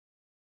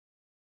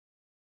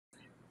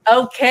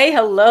Okay,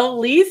 hello,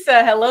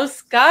 Lisa. Hello,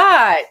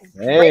 Scott.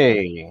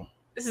 Great. Hey.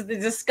 This is the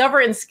Discover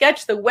and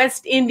Sketch the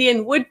West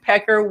Indian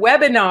Woodpecker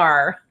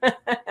webinar.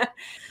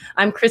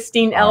 I'm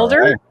Christine All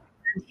Elder. right.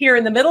 Here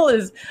in the middle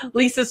is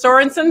Lisa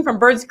Sorensen from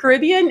Birds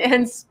Caribbean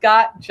and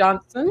Scott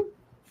Johnson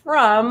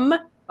from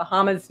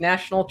Bahamas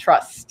National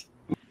Trust.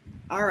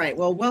 All right.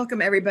 Well,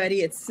 welcome,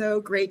 everybody. It's so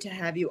great to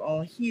have you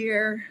all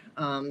here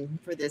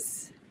for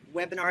this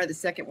webinar, the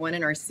second one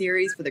in our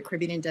series for the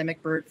Caribbean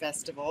Endemic Bird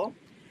Festival.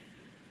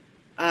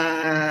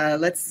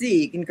 Let's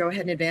see. You can go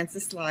ahead and advance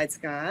the slide,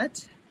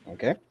 Scott.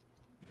 Okay.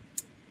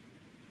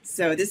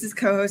 So this is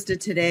co-hosted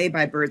today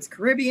by Birds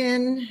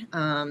Caribbean.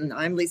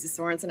 I'm Lisa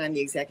Sorensen. I'm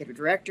the executive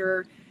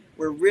director.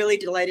 We're really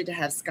delighted to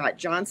have Scott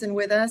Johnson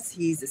with us.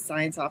 He's a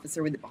science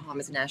officer with the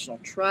Bahamas National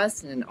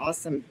Trust and an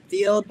awesome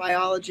field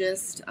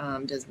biologist.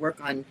 Does work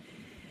on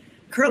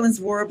Kirtland's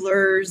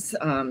warblers,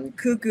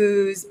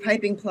 cuckoos,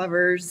 piping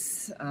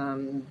plovers,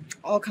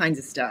 all kinds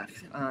of stuff.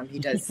 He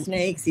does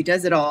snakes. He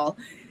does it all.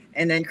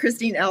 And then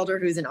Christine Elder,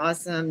 who's an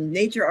awesome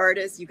nature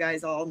artist. You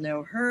guys all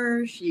know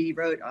her. She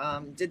wrote,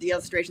 did the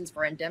illustrations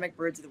for Endemic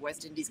Birds of the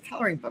West Indies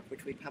coloring book,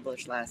 which we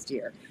published last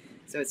year.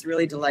 So it's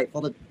really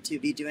delightful to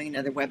be doing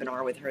another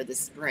webinar with her this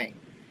spring.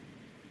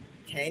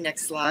 Okay,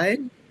 next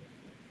slide.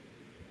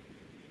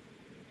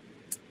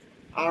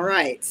 All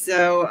right,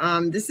 so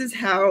this is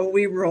how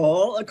we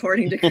roll,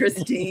 according to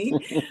Christine.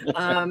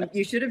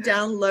 You should have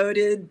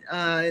downloaded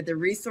the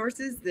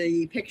resources,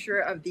 the picture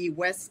of the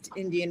West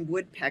Indian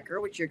Woodpecker,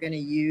 which you're going to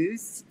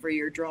use for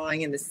your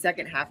drawing in the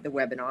second half of the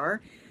webinar.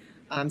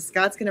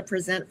 Scott's going to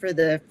present for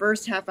the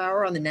first half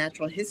hour on the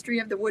natural history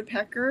of the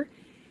woodpecker.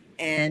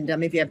 And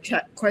if you have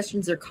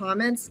questions or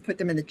comments, put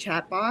them in the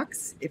chat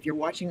box. If you're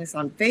watching this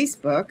on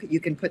Facebook,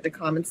 you can put the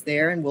comments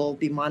there and we'll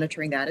be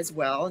monitoring that as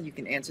well. You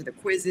can answer the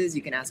quizzes,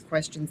 you can ask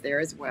questions there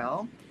as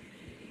well.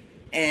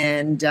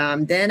 And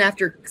then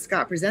after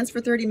Scott presents for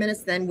 30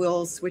 minutes, then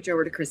we'll switch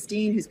over to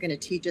Christine, who's going to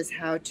teach us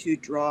how to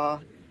draw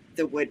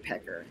the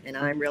woodpecker. And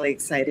I'm really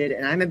excited,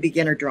 and I'm a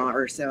beginner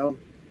drawer. So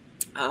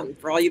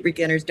for all you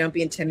beginners, don't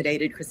be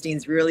intimidated.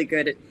 Christine's really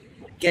good at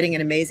getting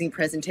an amazing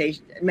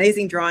presentation,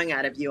 amazing drawing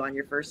out of you on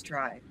your first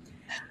try.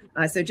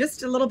 So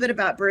just a little bit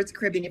about Birds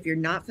Caribbean, if you're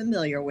not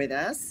familiar with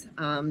us.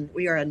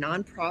 We are a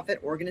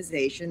nonprofit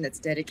organization that's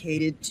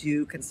dedicated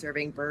to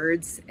conserving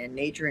birds and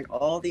nature in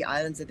all the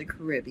islands of the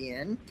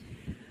Caribbean.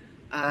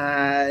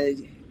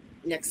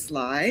 Next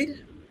slide.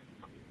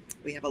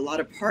 We have a lot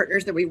of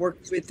partners that we work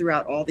with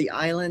throughout all the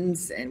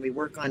islands, and we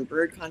work on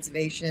bird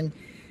conservation.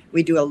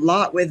 We do a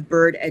lot with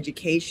bird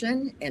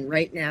education, and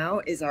right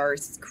now is our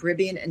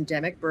Caribbean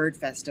Endemic Bird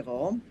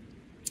Festival.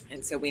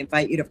 And so we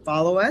invite you to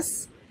follow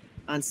us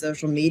on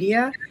social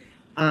media.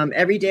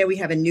 Every day we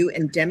have a new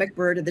endemic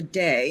bird of the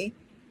day.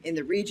 In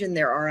the region,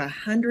 there are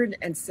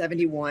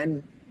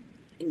 171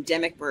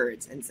 endemic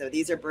birds. And so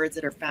these are birds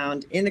that are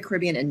found in the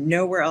Caribbean and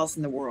nowhere else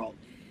in the world.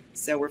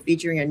 So we're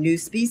featuring a new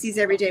species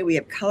every day. We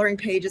have coloring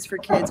pages for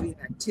kids. We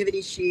have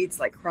activity sheets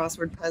like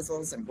crossword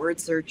puzzles and word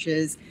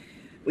searches.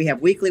 We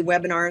have weekly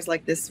webinars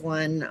like this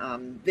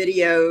one,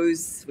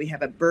 videos. We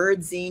have a bird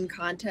zine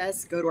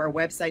contest. Go to our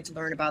website to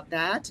learn about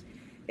that.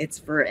 It's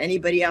for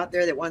anybody out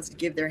there that wants to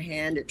give their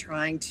hand at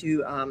trying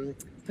to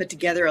put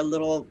together a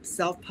little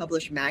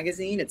self-published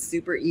magazine. It's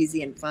super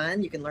easy and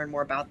fun. You can learn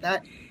more about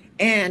that.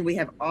 And we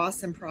have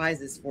awesome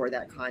prizes for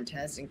that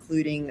contest,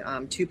 including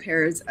 2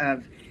 pairs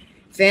of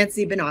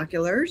fancy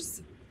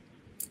binoculars.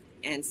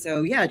 And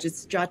so, yeah,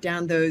 just jot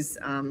down those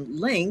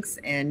links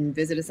and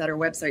visit us at our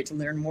website to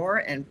learn more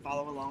and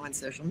follow along on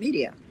social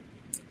media.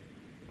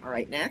 All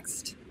right,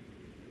 next.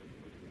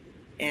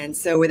 And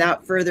so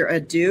without further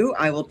ado,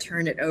 I will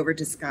turn it over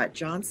to Scott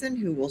Johnson,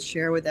 who will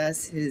share with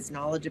us his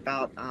knowledge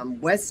about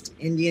West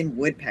Indian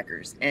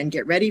woodpeckers. And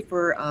get ready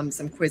for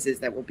some quizzes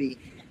that will be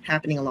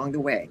happening along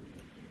the way.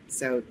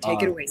 So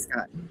take it away,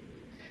 Scott.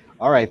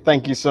 All right.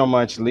 Thank you so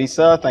much,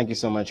 Lisa. Thank you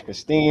so much,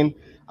 Christine.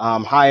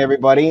 Hi,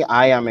 everybody.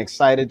 I am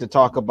excited to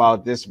talk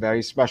about this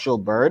very special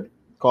bird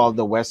called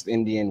the West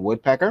Indian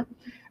Woodpecker.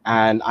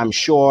 And I'm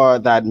sure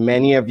that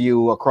many of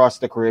you across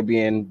the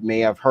Caribbean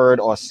may have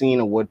heard or seen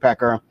a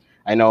woodpecker.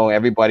 I know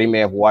everybody may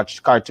have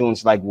watched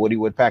cartoons like Woody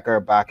Woodpecker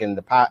back in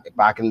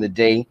the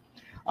day,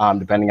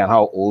 depending on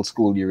how old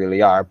school you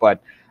really are.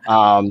 But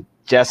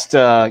just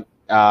to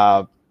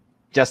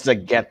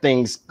get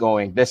things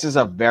going, this is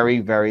a very,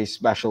 very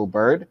special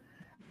bird.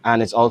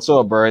 And it's also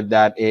a bird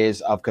that is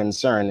of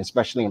concern,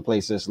 especially in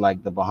places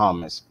like the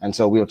Bahamas. And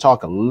so we'll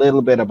talk a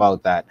little bit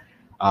about that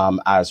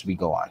as we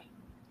go on.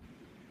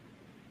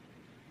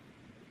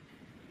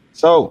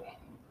 So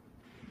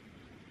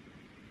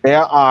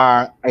there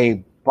are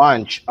a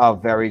bunch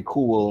of very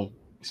cool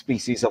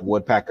species of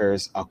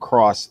woodpeckers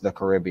across the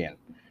Caribbean.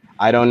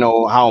 I don't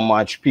know how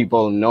much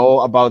people know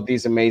about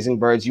these amazing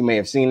birds. You may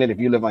have seen it. If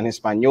you live on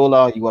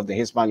Hispaniola, you have the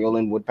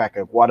Hispaniolan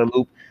woodpecker,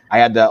 Guadeloupe. I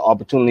had the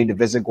opportunity to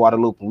visit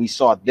Guadeloupe, and we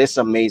saw this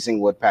amazing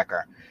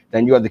woodpecker.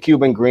 Then you have the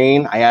Cuban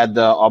green. I had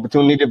the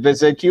opportunity to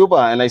visit Cuba,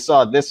 and I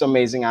saw this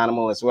amazing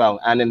animal as well.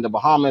 And in the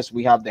Bahamas,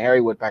 we have the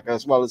hairy woodpecker,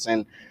 as well as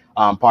in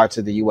parts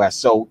of the U.S.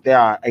 So there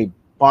are a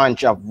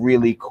bunch of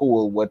really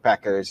cool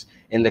woodpeckers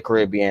in the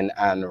Caribbean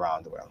and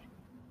around the world.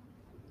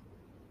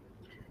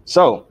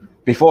 So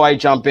before I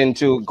jump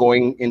into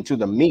going into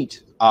the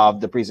meat of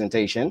the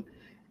presentation,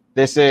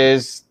 this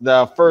is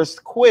the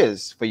first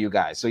quiz for you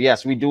guys. So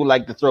yes, we do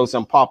like to throw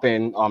some pop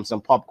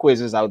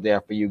quizzes out there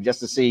for you just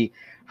to see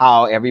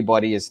how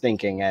everybody is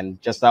thinking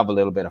and just have a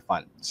little bit of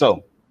fun.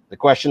 So the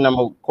question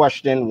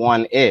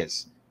one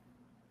is,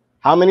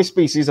 how many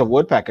species of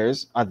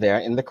woodpeckers are there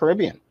in the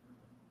Caribbean?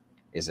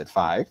 Is it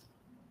 5?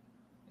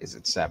 Is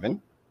it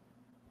 7?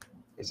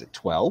 Is it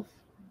 12?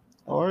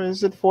 Or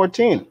is it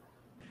 14?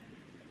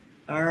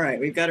 All right,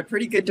 we've got a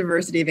pretty good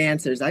diversity of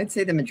answers. I'd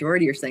say the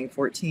majority are saying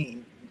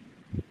 14.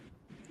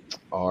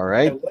 All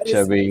right, So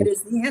shall we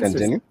the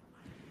continue?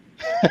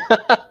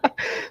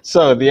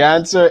 So the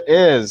answer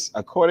is,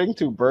 according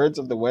to Birds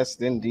of the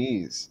West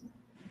Indies,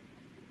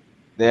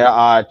 there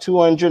are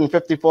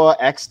 254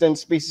 extant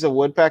species of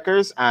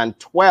woodpeckers and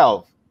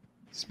 12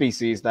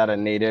 species that are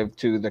native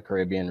to the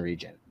Caribbean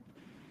region.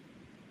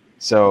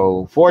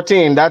 So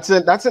 14, that's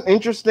an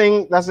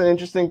interesting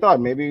thought.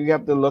 Maybe we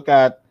have to look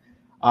at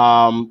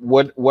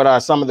what are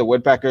some of the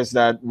woodpeckers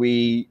that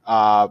we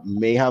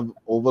may have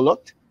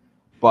overlooked.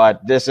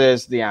 But this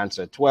is the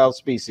answer: 12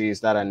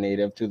 species that are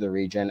native to the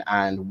region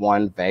and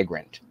 1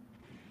 vagrant.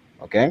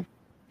 Okay.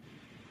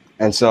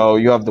 And so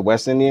you have the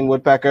West Indian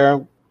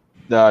woodpecker,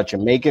 the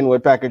Jamaican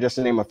woodpecker, just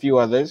to name a few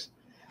others.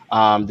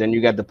 Then you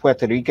got the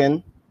Puerto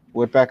Rican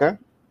woodpecker,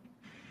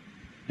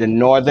 the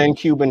northern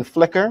Cuban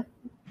flicker,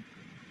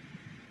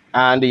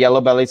 and the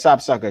yellow-bellied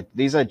sapsucker.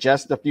 These are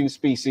just a few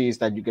species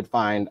that you could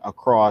find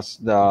across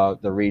the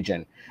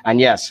region. And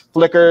yes,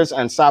 flickers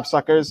and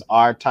sapsuckers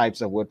are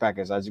types of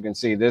woodpeckers. As you can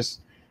see, this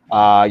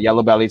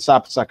yellow-bellied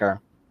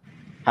sapsucker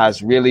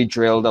has really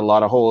drilled a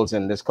lot of holes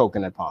in this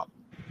coconut palm.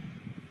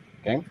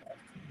 Okay.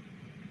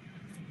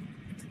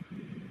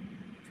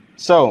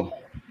 So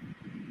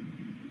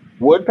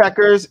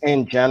woodpeckers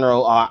in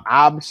general are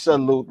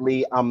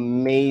absolutely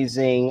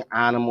amazing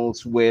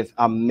animals with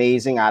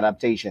amazing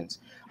adaptations.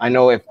 I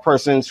know if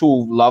persons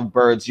who love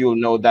birds, you'll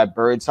know that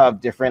birds have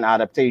different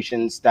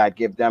adaptations that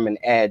give them an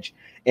edge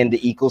in the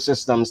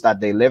ecosystems that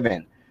they live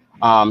in.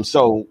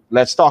 So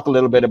let's talk a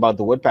little bit about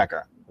the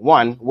woodpecker.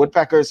 One,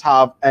 woodpeckers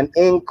have an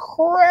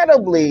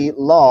incredibly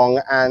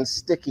long and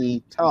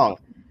sticky tongue.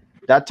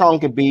 That tongue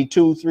could be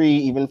 2, 3,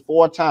 even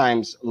 4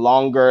 times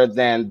longer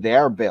than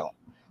their bill.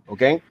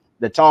 Okay.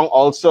 The tongue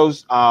also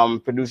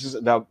produces,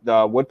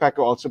 the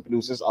woodpecker also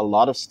produces a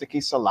lot of sticky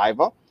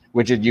saliva,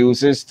 which it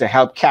uses to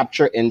help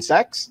capture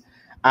insects.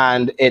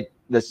 And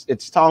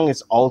its tongue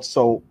is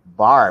also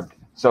barbed.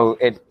 So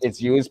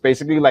it's used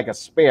basically like a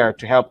spear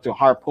to help to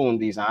harpoon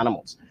these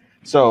animals.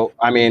 So,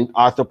 I mean,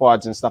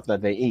 arthropods and stuff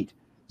that they eat.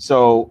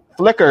 So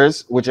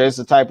flickers, which is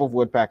the type of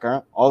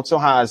woodpecker, also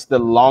has the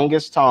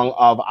longest tongue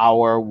of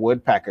our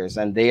woodpeckers,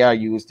 and they are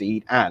used to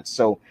eat ants.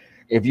 So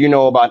if you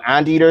know about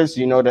anteaters,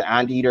 you know that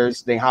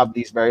anteaters, they have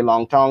these very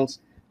long tongues.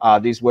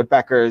 These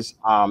woodpeckers,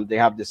 they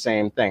have the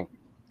same thing.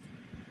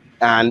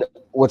 And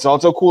what's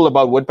also cool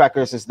about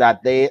woodpeckers is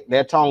that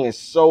their tongue is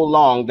so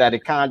long that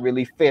it can't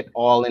really fit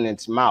all in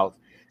its mouth.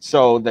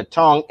 So the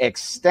tongue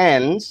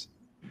extends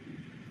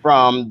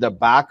from the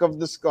back of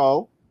the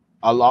skull,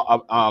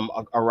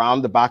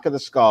 around the back of the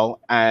skull,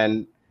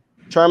 and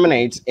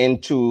terminates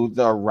into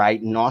the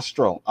right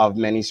nostril of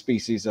many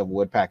species of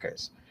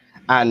woodpeckers.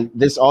 And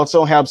this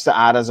also helps to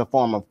add as a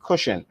form of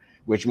cushion,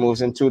 which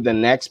moves into the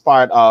next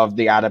part of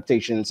the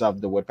adaptations of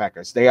the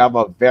woodpeckers. They have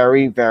a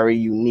very, very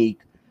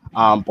unique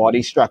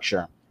body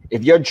structure.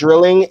 If you're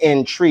drilling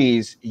in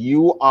trees,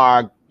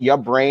 your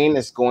brain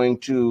is going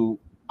to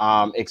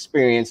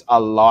experience a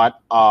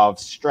lot of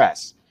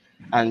stress.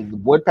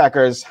 And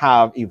woodpeckers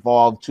have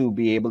evolved to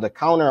be able to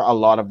counter a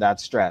lot of that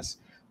stress.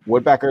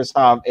 Woodpeckers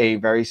have a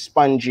very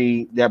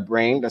spongy, their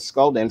brain, the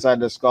skull, the inside of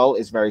the skull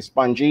is very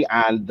spongy,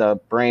 and the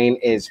brain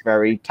is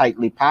very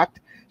tightly packed.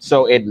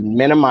 So it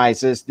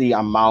minimizes the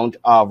amount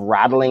of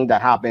rattling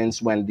that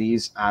happens when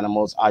these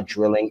animals are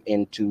drilling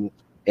into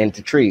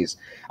trees.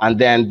 And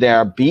then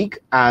their beak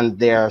and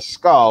their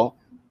skull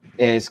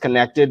is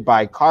connected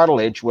by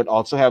cartilage, which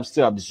also helps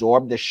to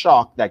absorb the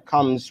shock that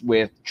comes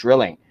with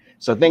drilling.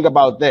 So think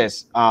about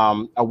this.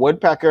 A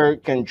woodpecker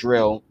can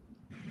drill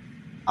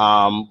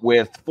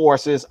with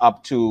forces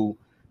up to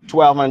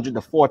 1,200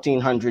 to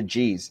 1,400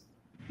 Gs.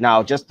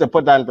 Now, just to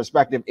put that in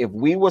perspective, if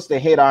we was to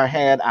hit our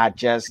head at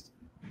just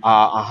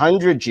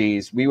 100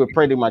 Gs, we would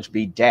pretty much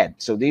be dead.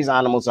 So these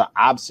animals are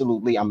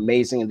absolutely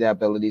amazing in their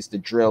abilities to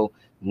drill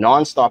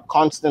nonstop,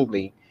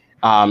 constantly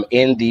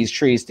in these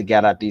trees to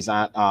get at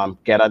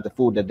the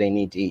food that they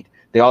need to eat.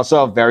 They also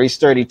have a very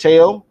sturdy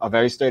tail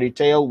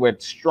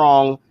with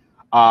strong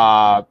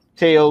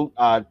tail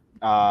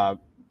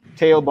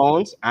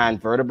bones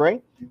and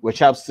vertebrae, which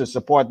helps to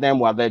support them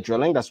while they're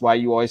drilling. That's why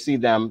you always see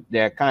them,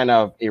 they're kind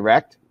of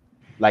erect,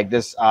 like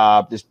this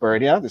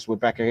bird here, this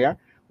woodpecker here,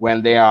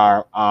 when they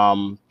are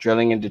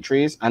drilling into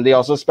trees. And they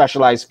also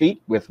specialize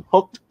feet with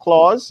hooked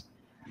claws,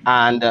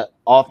 and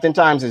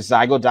oftentimes it's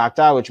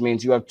zygodactyl, which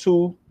means you have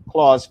 2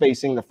 claws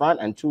facing the front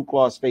and 2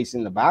 claws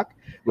facing the back,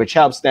 which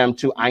helps them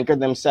to anchor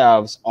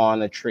themselves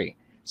on a tree.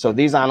 So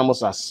these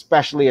animals are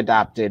specially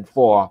adapted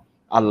for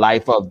a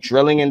life of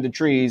drilling into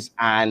trees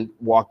and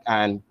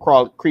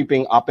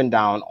creeping up and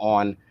down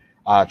on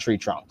tree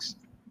trunks.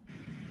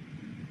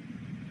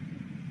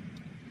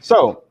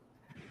 So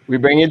we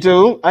bring you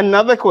to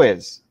another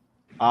quiz,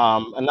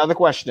 another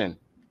question.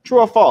 True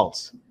or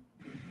false?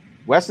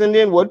 West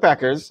Indian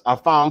woodpeckers are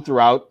found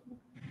throughout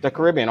the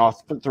Caribbean, or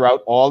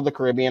throughout all the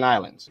Caribbean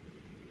islands.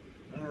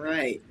 All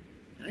right.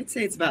 I'd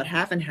say it's about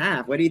half and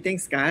half. What do you think,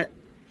 Scott?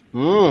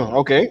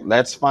 Okay,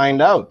 let's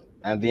find out.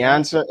 And the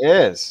answer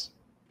is,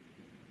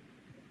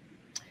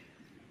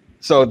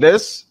 so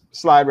this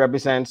slide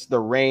represents the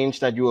range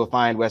that you will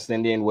find West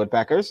Indian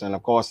woodpeckers. And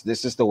of course,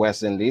 this is the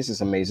West Indies,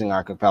 this amazing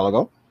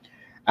archipelago.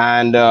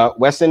 And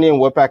West Indian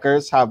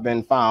woodpeckers have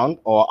been found,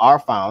 or are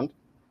found,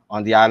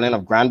 on the island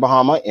of Grand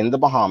Bahama in the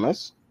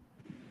Bahamas,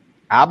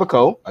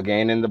 Abaco,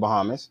 again in the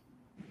Bahamas,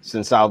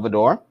 San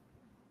Salvador,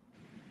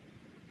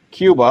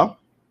 Cuba,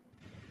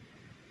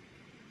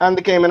 and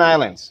the Cayman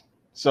Islands.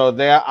 So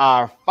there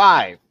are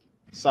 5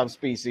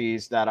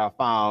 subspecies that are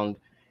found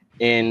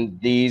in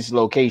these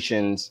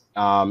locations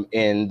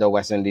in the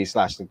West Indies /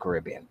 the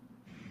Caribbean.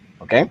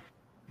 Okay.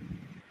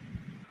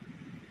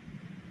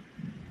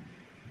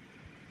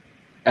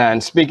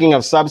 And speaking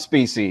of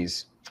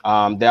subspecies,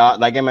 there are,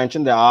 like I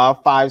mentioned, there are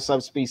 5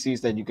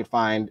 subspecies that you could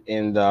find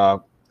in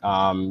the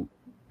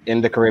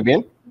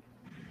Caribbean,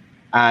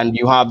 and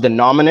you have the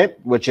nominate,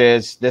 which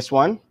is this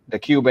one, the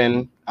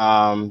Cuban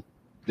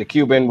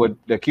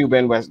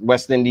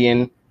West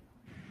Indian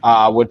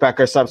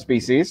woodpecker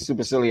subspecies,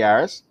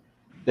 superciliaris.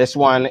 This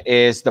one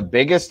is the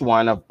biggest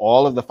one of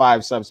all of the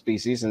 5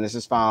 subspecies, and this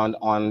is found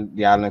on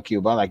the island of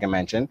Cuba, like I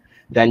mentioned.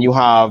 Then you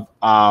have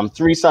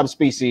 3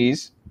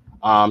 subspecies.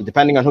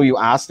 Depending on who you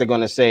ask, they're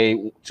going to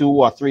say 2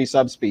 or 3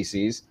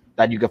 subspecies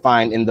that you can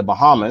find in the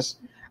Bahamas.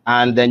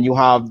 And then you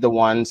have the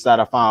ones that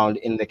are found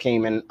in the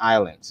Cayman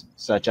Islands,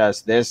 such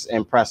as these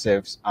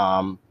impressive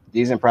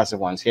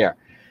ones here.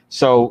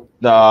 So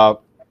the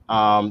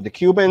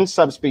Cuban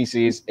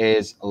subspecies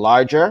is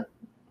larger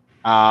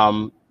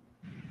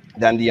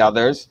than the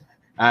others,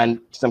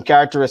 and some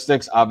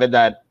characteristics of it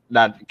that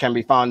can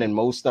be found in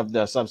most of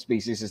the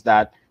subspecies is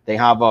that they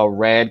have a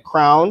red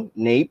crown,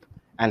 nape,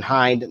 and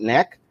hind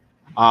neck.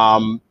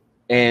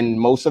 In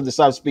most of the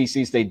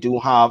subspecies, they do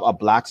have a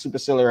black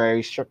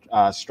superciliary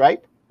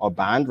stripe or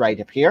band right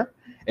up here,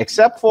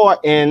 except for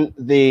in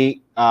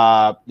the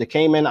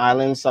Cayman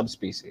Island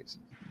subspecies.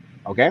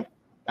 Okay,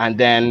 and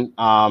then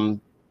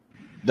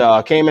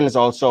the Cayman is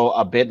also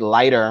a bit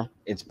lighter.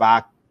 Its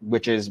back,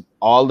 which is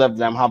all of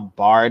them have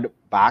barred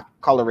back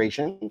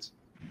colorations,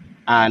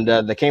 and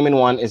the Cayman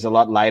one is a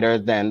lot lighter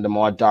than the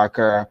more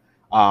darker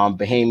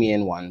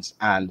Bahamian ones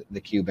and the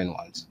Cuban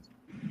ones.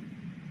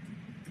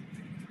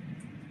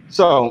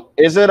 So,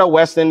 is it a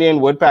West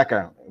Indian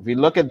woodpecker? If you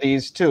look at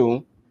these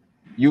two,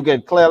 you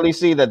can clearly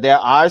see that there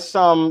are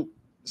some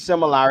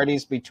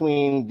similarities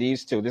between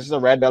these two. This is a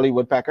red-bellied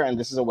woodpecker, and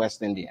this is a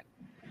West Indian.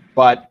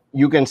 But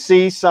you can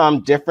see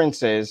some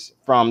differences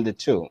from the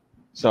two.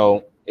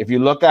 So, if you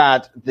look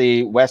at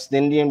the West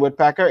Indian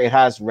woodpecker, it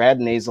has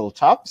red nasal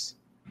tufts.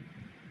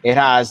 It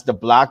has the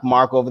black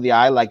mark over the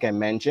eye, like I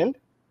mentioned.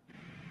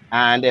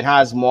 And it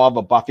has more of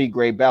a buffy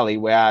gray belly,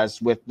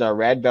 whereas with the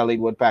red-bellied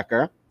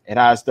woodpecker, it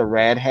has the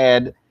red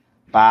head,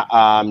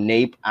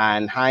 nape,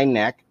 and hind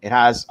neck. It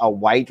has a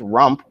white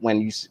rump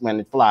when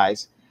it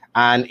flies,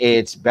 and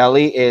its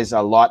belly is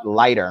a lot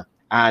lighter.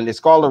 And it's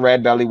called a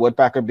red-bellied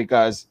woodpecker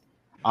because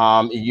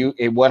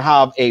it would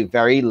have a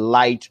very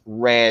light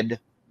red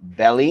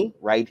belly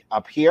right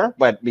up here,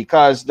 but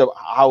because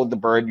how the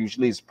bird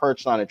usually is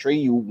perched on a tree,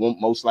 you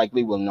most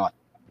likely will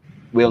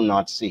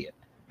not see it.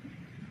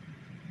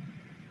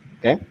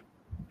 Okay.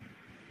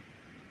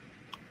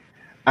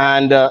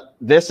 And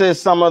this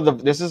is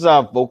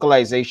a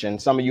vocalization.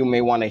 Some of you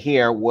may want to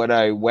hear what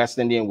a West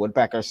Indian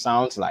woodpecker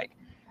sounds like.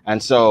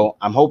 And so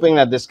I'm hoping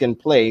that this can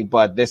play,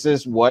 but this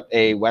is what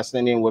a West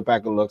Indian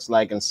woodpecker looks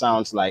like and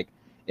sounds like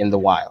in the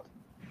wild.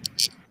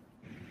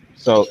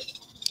 So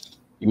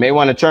you may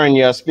want to turn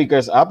your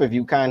speakers up if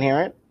you can't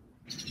hear it.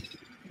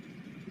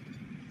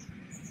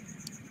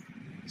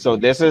 So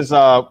this is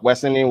a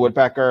West Indian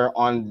woodpecker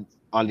on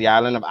the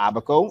island of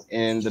Abaco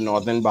in the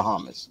northern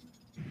Bahamas.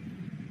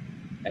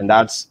 And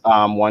that's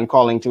one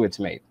calling to its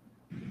mate.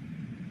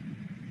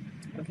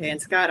 Okay,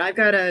 and Scott, I've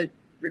got a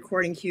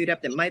recording queued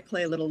up that might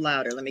play a little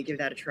louder. Let me give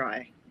that a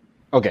try.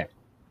 Okay.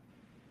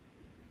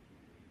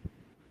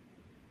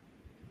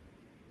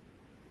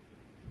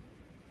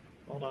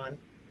 Hold on.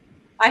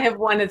 I have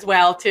one as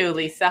well, too,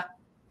 Lisa.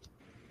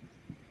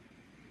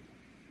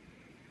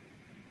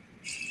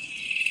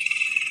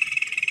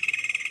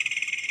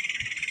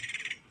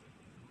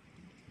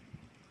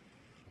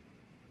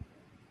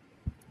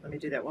 Let me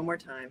do that one more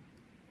time.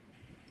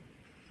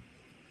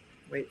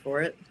 Wait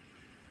for it.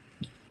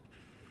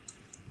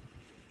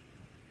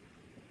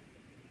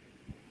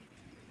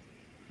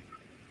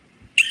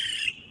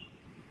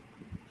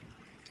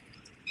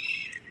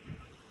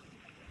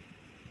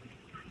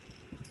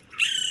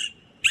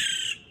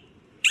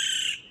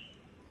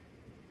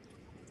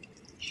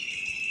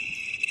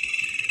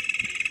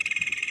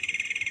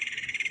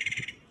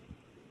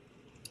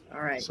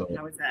 All right. So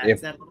How is that? if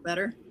Is that a little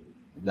better?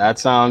 that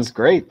sounds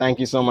great. Thank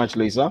you so much,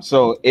 Lisa.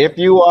 So if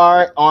you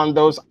are on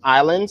those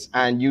islands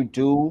and you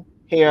do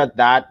hear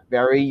that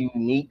very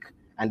unique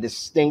and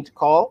distinct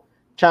call,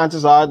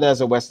 chances are there's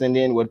a West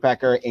Indian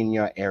woodpecker in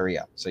your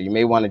area. So you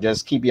may want to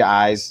just keep your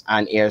eyes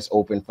and ears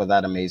open for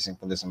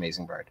this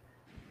amazing bird.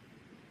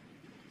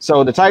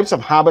 So the types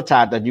of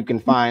habitat that you can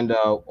find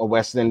a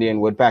West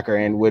Indian woodpecker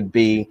in would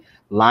be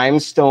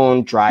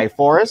limestone dry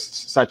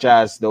forests, such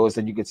as those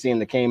that you could see in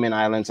the Cayman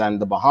Islands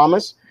and the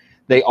Bahamas.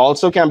 They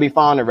also can be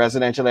found in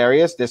residential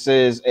areas. This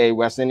is a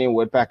West Indian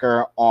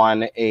woodpecker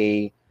on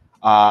a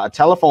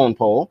telephone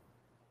pole.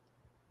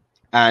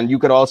 And you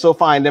could also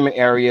find them in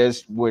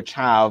areas which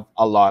have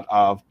a lot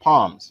of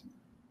palms.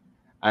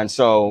 And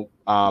so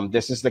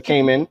this is the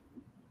Cayman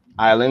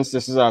Islands.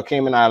 This is a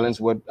Cayman Islands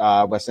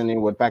West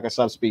Indian woodpecker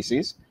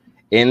subspecies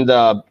in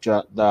the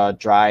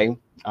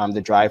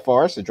dry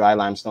forest, the dry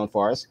limestone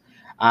forest.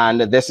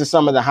 And this is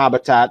some of the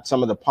habitat,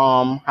 some of the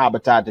palm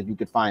habitat that you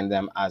could find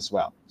them as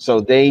well.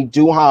 So they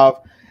do have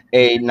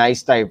a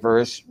nice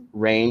diverse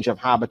range of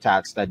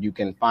habitats that you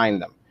can find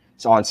them.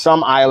 So on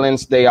some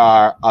islands, they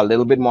are a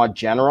little bit more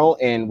general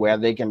in where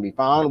they can be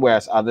found,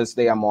 whereas others,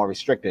 they are more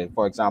restricted.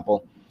 For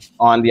example,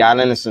 on the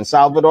island of San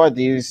Salvador,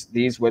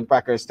 these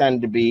woodpeckers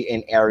tend to be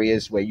in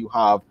areas where you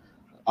have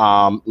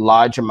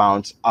large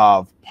amounts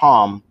of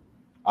palm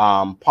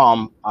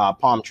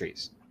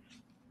trees.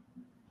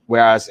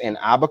 Whereas in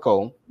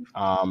Abaco,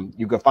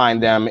 you can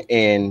find them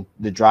in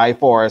the dry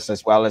forest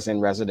as well as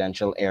in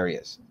residential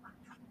areas.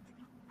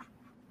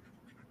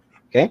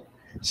 Okay,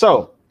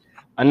 so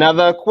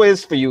another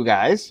quiz for you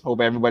guys. Hope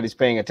everybody's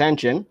paying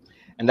attention.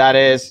 And that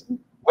is,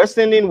 West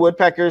Indian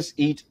woodpeckers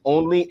eat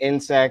only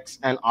insects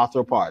and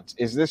arthropods.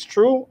 Is this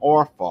true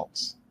or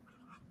false?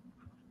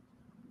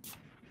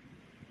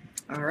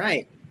 All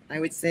right. I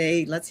would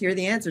say let's hear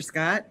the answer,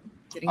 Scott.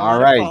 All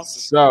right.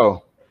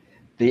 So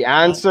the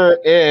answer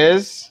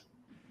is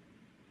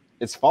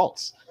it's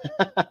false.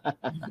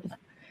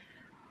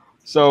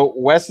 So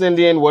West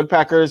Indian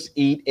woodpeckers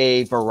eat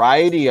a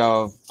variety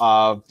of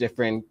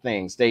different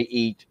things. They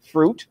eat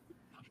fruit,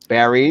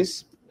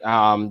 berries,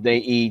 they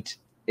eat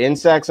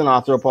insects and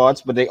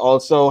arthropods, but they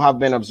also have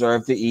been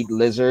observed to eat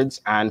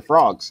lizards and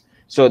frogs.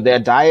 So their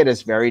diet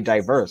is very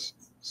diverse.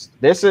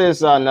 This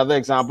is another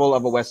example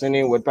of a West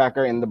Indian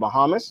woodpecker in the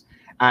Bahamas,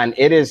 and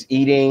it is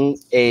eating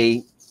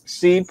a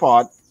seed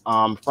pod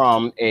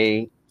from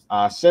a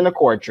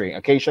cynicord tree,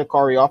 Acacia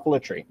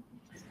coreophylla tree.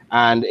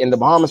 And in the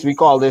Bahamas, we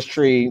call this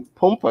tree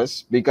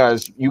pumpus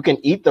because you can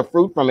eat the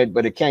fruit from it,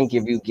 but it can't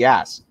give you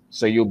gas.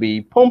 So you'll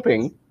be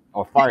pumping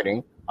or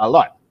farting a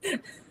lot.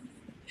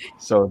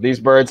 So these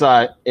birds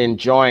are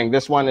enjoying,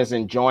 this one is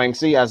enjoying,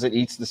 see, as it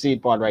eats the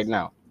seed pod right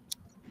now.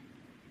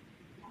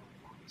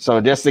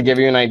 So just to give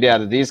you an idea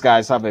that these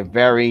guys have a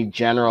very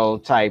general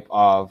type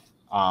of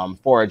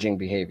foraging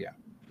behavior.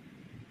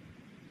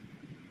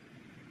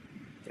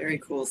 Very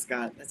cool,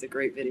 Scott. That's a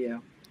great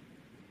video.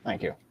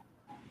 Thank you.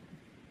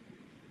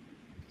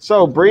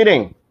 So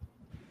breeding.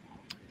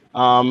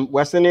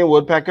 West Indian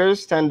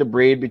woodpeckers tend to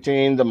breed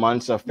between the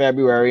months of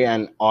February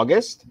and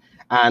August.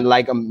 And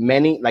like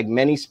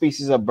many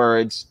species of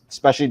birds,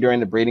 especially during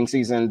the breeding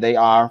season, they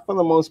are, for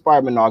the most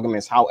part,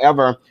 monogamous.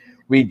 However,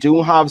 we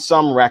do have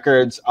some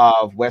records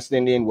of West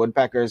Indian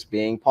woodpeckers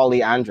being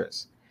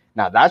polyandrous.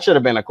 Now, that should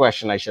have been a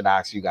question I should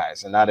ask you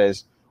guys, and that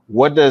is,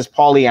 what does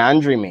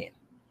polyandry mean?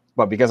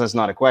 But because it's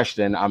not a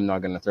question, I'm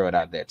not going to throw it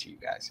out there to you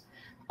guys.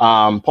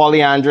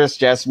 Polyandrous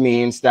just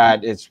means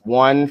that it's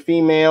one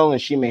female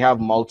and she may have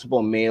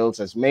multiple males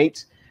as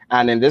mates.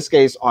 And in this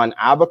case, on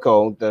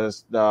Abaco,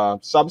 the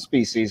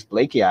subspecies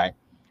Blakei,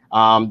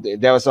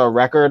 there was a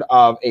record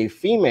of a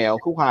female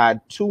who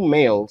had two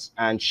males,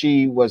 and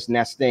she was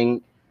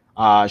nesting.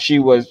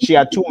 She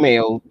had two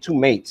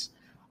mates,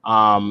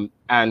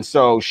 and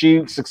so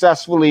she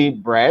successfully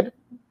bred.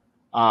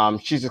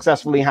 She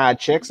successfully had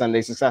chicks, and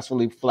they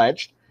successfully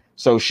fledged.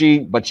 So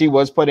she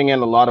was putting in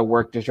a lot of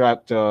work to try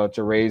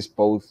to raise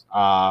both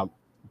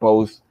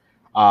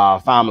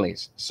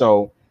families.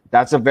 So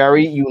that's a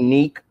very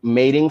unique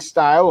mating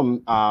style,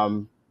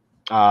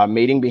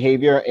 mating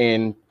behavior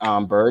in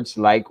birds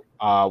like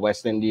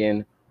West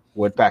Indian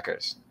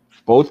woodpeckers.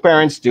 Both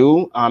parents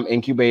do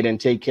incubate and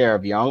take care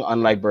of young,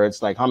 unlike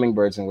birds like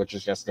hummingbirds, in which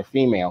is just the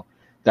female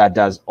that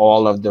does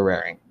all of the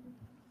rearing.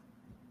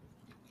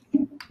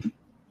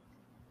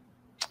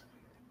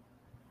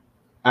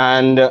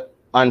 And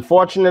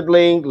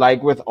unfortunately,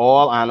 like with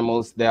all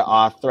animals, there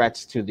are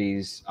threats to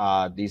these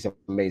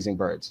amazing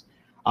birds.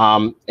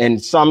 In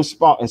some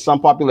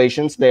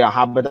populations, they are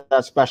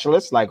habitat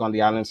specialists, like on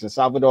the islands in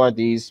Salvador.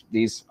 These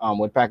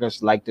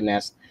woodpeckers like to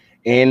nest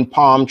in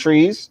palm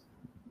trees,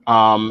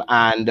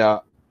 and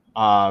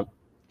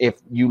if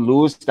you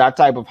lose that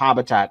type of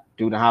habitat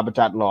due to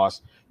habitat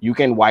loss, you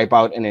can wipe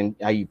out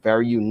a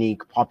very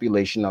unique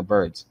population of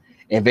birds.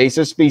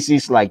 Invasive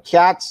species like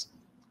cats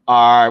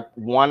are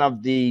one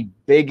of the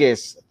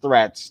biggest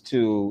threats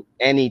to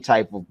any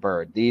type of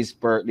bird. These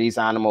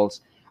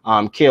animals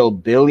kill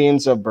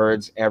billions of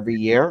birds every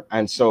year,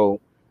 and so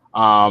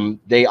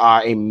they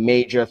are a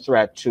major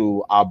threat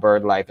to our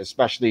bird life,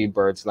 especially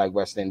birds like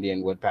West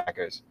Indian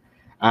woodpeckers.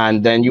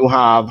 And then you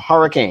have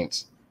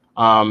hurricanes.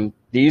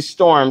 These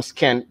storms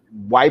can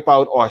wipe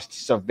out or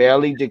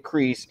severely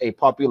decrease a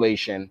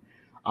population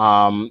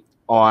on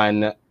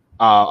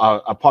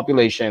a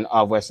population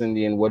of West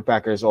Indian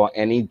woodpeckers or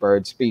any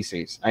bird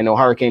species. I know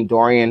Hurricane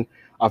Dorian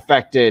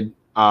affected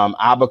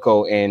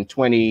Abaco in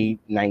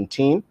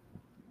 2019,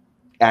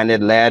 and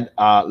it left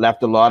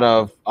a lot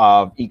of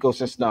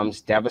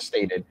ecosystems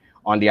devastated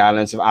on the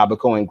islands of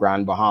Abaco and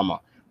Grand Bahama.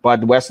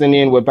 But West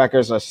Indian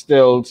woodpeckers are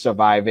still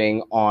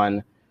surviving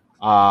on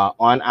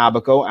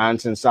Abaco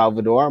and San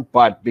Salvador,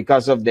 but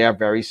because of their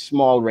very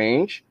small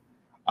range,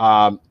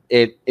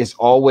 it is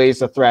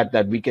always a threat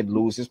that we could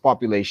lose this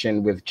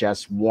population with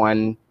just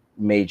one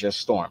major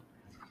storm.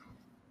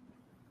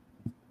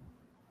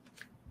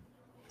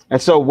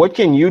 And so what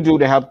can you do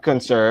to help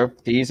conserve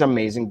these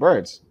amazing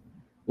birds?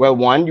 Well,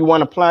 one, you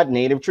want to plant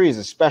native trees,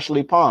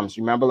 especially palms.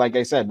 Remember, like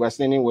I said, West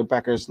Indian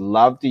woodpeckers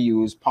love to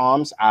use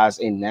palms as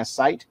a nest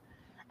site.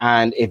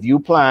 And if you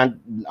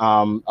plant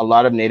a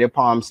lot of native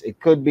palms, it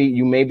could be,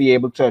 you may be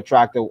able to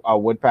attract a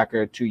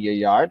woodpecker to your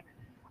yard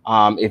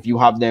if you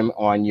have them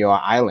on your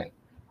island.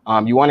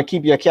 You want to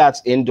keep your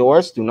cats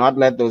indoors. Do not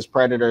let those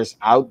predators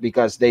out,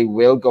 because they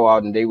will go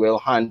out and they will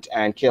hunt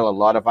and kill a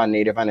lot of our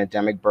native and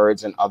endemic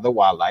birds and other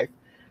wildlife.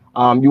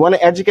 You want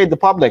to educate the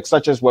public,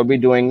 such as what we're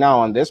doing now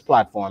on this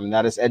platform, and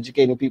that is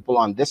educating people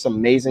on this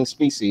amazing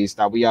species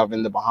that we have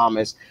in the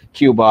Bahamas,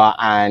 Cuba,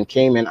 and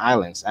Cayman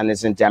Islands, and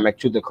is endemic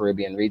to the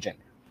Caribbean region.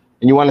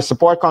 And you want to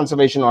support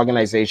conservation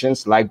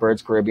organizations like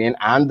BirdsCaribbean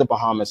and the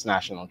Bahamas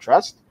National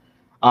Trust,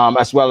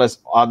 as well as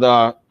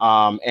other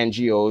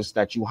NGOs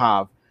that you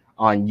have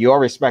on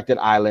your respected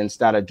islands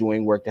that are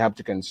doing work to help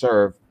to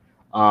conserve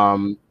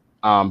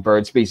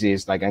bird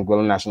species like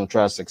Anguilla National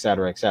Trust, et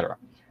cetera, et cetera.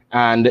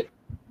 And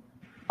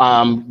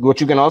what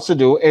you can also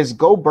do is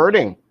go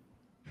birding.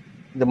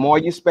 The more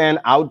you spend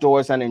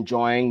outdoors and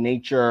enjoying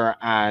nature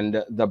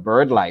and the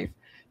bird life,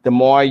 the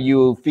more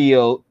you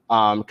feel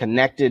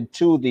connected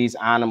to these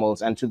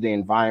animals and to the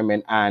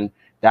environment, and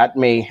that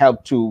may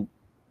help to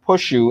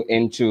push you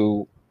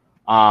into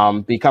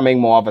becoming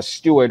more of a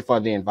steward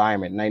for the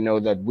environment. And I know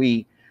that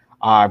we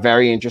are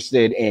very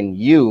interested in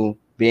you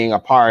being a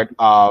part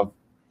of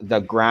the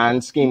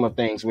grand scheme of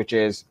things, which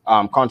is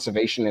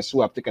conservationists who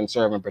have to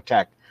conserve and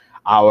protect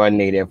our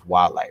native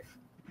wildlife.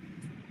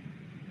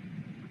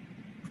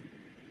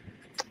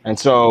 And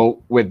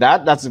so with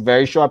that, that's a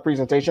very short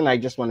presentation. I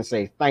just want to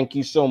say thank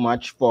you so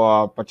much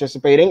for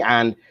participating.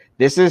 And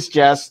this is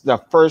just the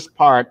first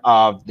part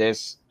of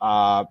this,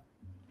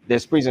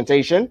 this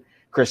presentation.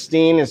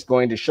 Christine is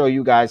going to show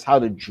you guys how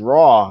to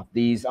draw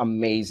these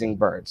amazing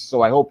birds.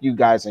 So I hope you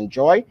guys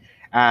enjoy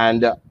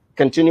and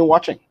continue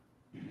watching.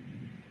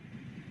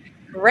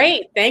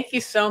 Great. Thank you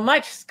so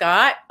much,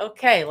 Scott.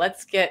 Okay,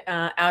 let's get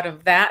out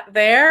of that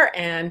there.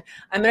 And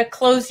I'm going to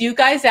close you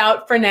guys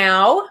out for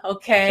now.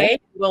 Okay.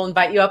 We'll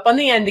invite you up on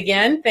the end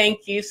again.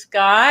 Thank you,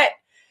 Scott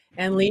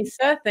and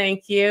Lisa.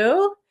 Thank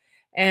you.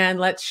 And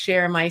let's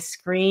share my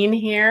screen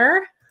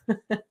here.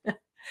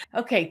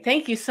 Okay,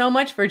 thank you so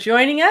much for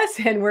joining us.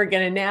 And we're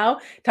going to now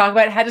talk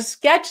about how to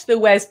sketch the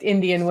West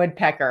Indian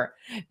woodpecker.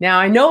 Now,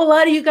 I know a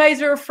lot of you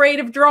guys are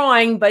afraid of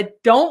drawing,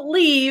 but don't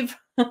leave.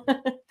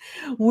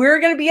 We're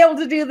going to be able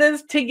to do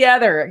this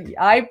together.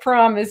 I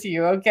promise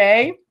you.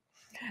 Okay.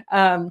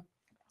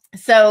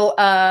 So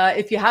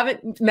if you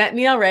haven't met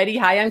me already,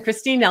 hi, I'm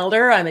Christine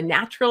Elder. I'm a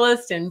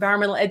naturalist,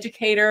 environmental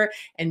educator,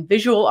 and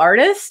visual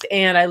artist.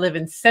 And I live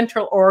in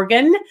Central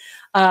Oregon,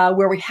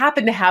 where we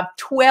happen to have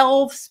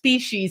 12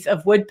 species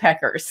of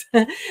woodpeckers.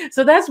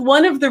 So that's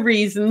one of the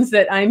reasons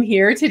that I'm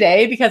here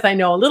today, because I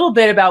know a little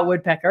bit about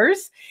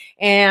woodpeckers.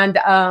 And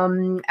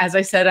as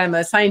I said, I'm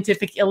a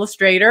scientific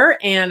illustrator,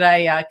 and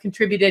I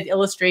contributed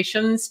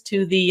illustrations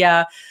to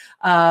the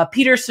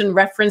Peterson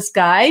Reference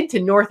Guide to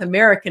North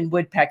American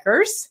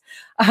Woodpeckers.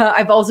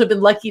 I've also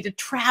been lucky to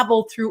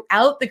travel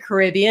throughout the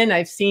Caribbean.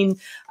 I've seen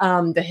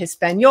the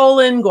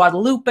Hispaniolan,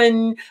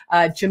 Guadalupan,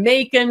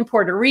 Jamaican,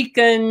 Puerto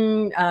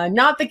Rican,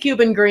 not the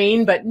Cuban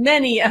green, but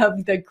many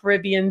of the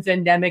Caribbean's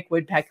endemic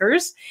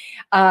woodpeckers.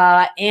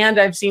 And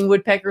I've seen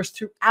woodpeckers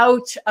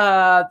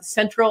throughout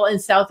Central and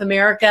South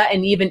America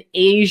and even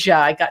Asia.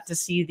 I got to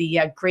see the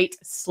great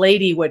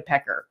slaty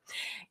woodpecker.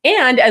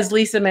 And as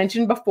Lisa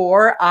mentioned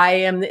before, I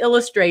am the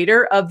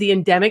illustrator of the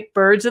Endemic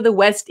Birds of the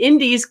West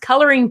Indies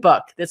coloring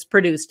book that's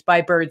produced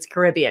by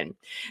BirdsCaribbean.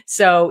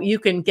 So you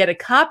can get a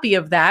copy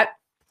of that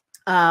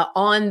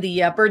on the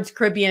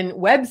BirdsCaribbean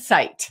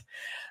website.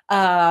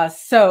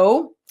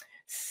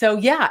 So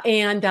yeah,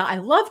 and I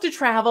love to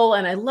travel,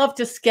 and I love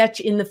to sketch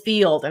in the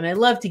field, and I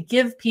love to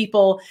give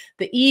people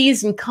the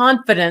ease and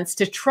confidence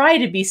to try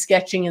to be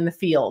sketching in the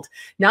field,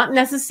 not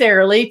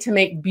necessarily to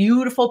make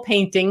beautiful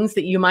paintings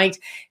that you might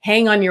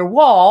hang on your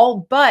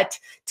wall, but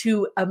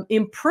to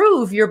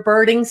improve your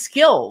birding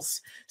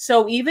skills.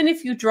 So even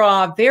if you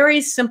draw very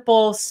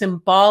simple,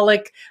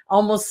 symbolic,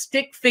 almost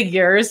stick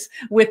figures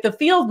with the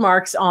field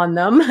marks on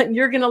them,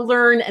 you're going to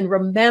learn and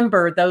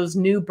remember those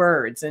new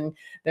birds. And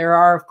there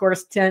are, of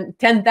course,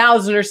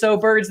 10,000 or so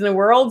birds in the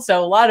world.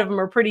 So a lot of them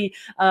are pretty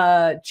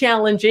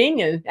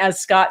challenging. And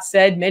as Scott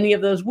said, many of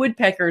those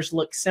woodpeckers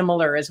look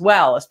similar as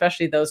well,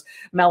 especially those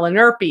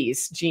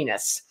Melanerpes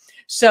genus.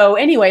 So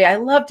anyway, I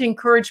love to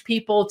encourage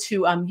people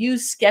to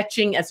use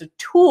sketching as a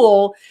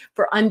tool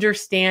for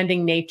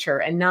understanding nature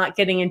and not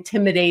getting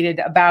intimidated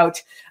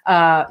about,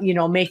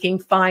 making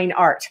fine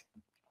art.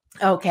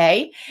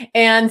 Okay.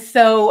 And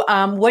so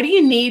what do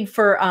you need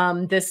for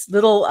this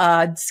little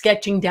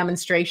sketching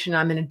demonstration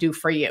I'm going to do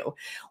for you?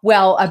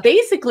 Well,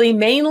 basically,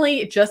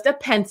 mainly just a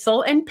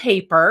pencil and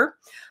paper.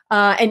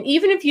 And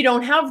even if you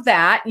don't have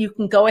that, you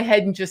can go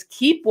ahead and just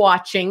keep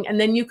watching, and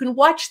then you can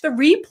watch the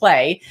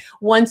replay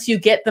once you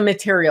get the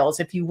materials.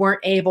 If you weren't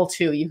able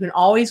to, you can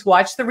always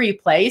watch the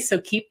replay. So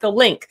keep the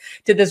link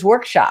to this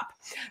workshop.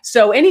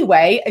 So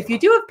anyway, if you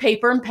do have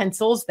paper and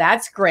pencils,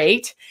 that's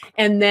great.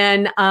 And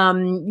then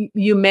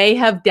you may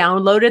have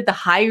downloaded the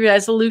high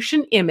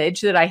resolution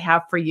image that I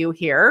have for you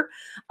here.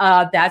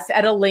 That's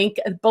at a link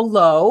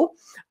below.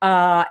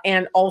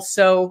 And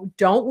also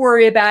don't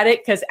worry about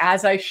it, because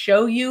as I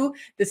show you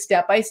the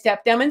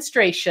step-by-step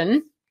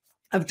demonstration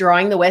of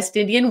drawing the West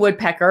Indian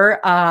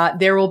woodpecker,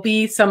 there will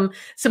be some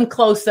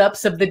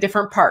close-ups of the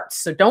different parts.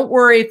 So don't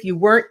worry if you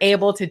weren't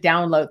able to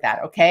download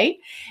that, okay?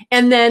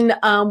 And then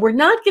we're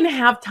not going to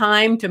have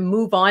time to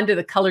move on to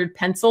the colored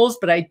pencils,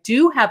 but I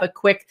do have a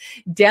quick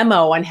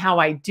demo on how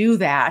I do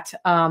that.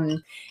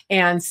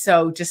 And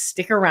so just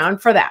stick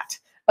around for that.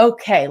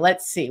 Okay,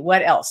 let's see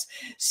what else.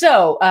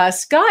 So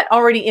Scott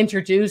already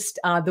introduced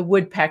the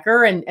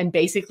woodpecker and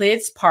basically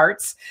its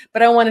parts,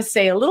 but I want to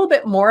say a little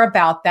bit more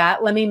about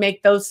that. Let me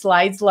make those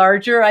slides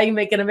larger. I'm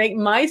going to make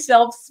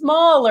myself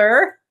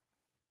smaller.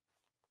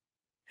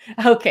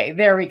 Okay,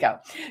 there we go.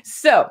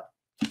 So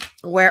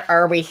where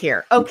are we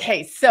here?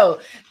 Okay,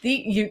 so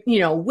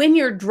when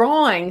you're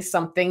drawing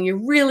something, you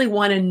really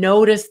want to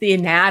notice the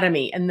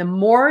anatomy. And the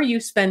more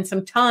you spend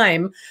some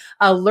time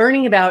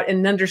learning about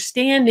and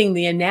understanding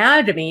the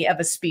anatomy of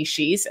a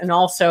species, and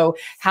also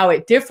how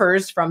it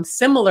differs from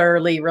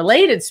similarly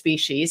related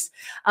species,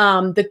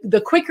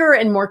 the quicker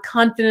and more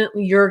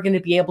confidently you're going to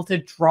be able to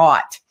draw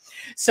it.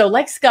 So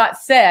like Scott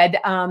said,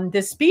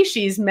 this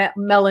species,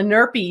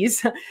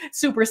 Melanerpes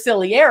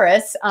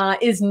superciliaris,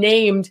 is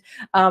named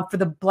for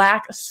the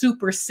black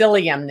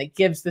supercilium that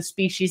gives the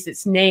species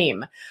its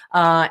name.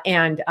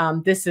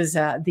 This is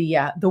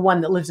the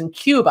one that lives in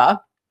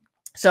Cuba.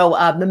 So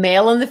the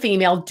male and the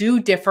female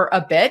do differ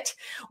a bit.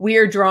 We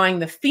are drawing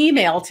the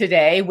female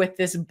today with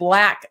this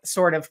black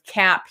sort of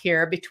cap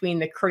here between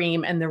the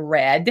cream and the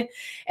red.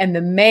 And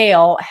the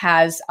male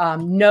has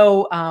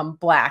no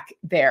black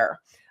there.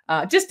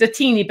 Just a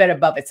teeny bit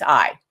above its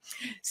eye.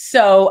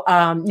 So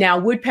now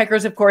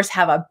woodpeckers, of course,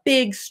 have a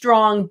big,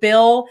 strong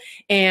bill,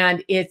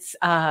 and it's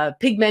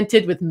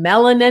pigmented with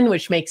melanin,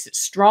 which makes it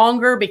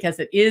stronger because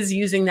it is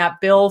using that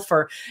bill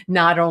for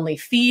not only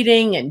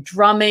feeding and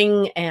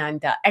drumming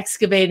and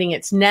excavating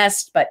its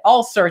nest, but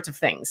all sorts of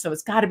things. So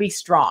it's got to be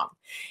strong.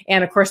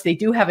 And of course, they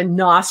do have a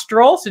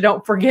nostril, so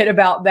don't forget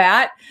about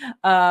that.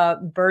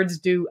 Birds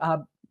do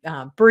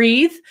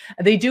breathe.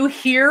 They do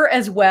hear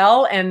as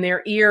well, and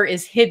their ear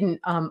is hidden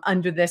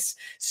under this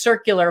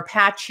circular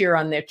patch here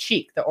on their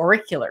cheek, the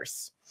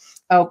auriculars.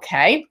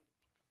 Okay.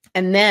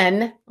 And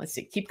then, let's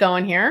see, keep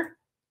going here.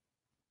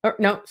 Oh,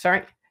 no,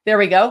 sorry. There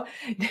we go.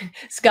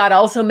 Scott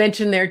also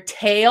mentioned their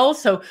tail.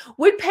 So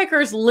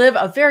woodpeckers live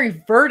a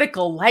very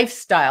vertical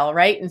lifestyle,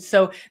 right? And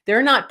so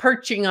they're not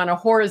perching on a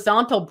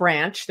horizontal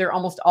branch. They're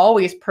almost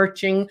always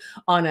perching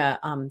on a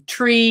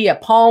tree, a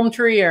palm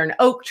tree or an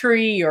oak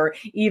tree, or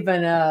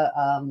even a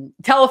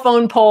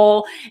telephone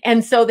pole.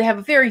 And so they have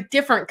a very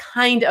different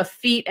kind of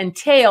feet and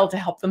tail to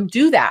help them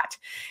do that.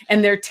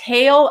 And their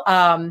tail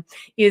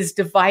is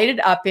divided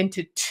up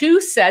into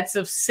two sets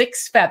of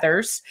 6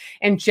 feathers.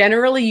 And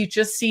generally you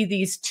just see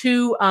these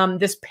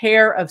this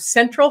pair of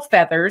central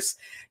feathers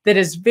that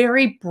is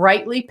very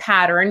brightly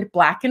patterned,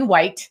 black and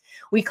white.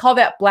 We call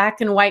that black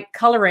and white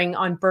coloring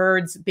on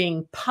birds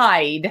being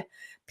pied,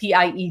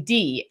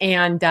 P-I-E-D.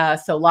 And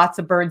so lots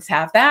of birds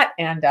have that.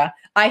 And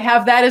I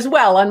have that as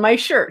well on my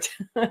shirt.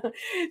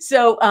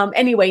 So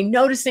anyway,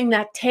 noticing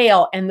that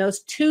tail and those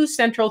 2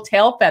 central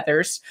tail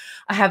feathers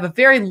have a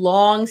very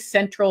long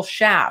central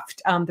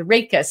shaft, the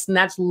rachis, and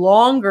that's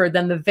longer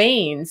than the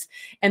veins.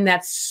 And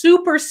that's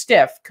super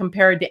stiff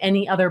compared to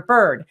any other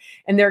bird.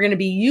 And they're going to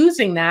be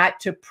using that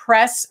to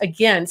press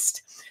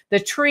against the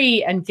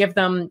tree and give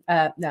them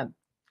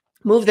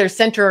move their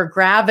center of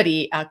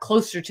gravity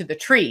closer to the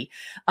tree,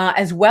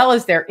 as well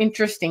as their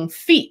interesting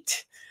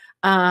feet.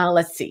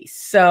 Let's see.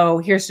 So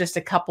here's just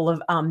a couple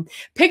of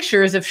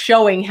pictures of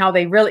showing how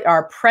they really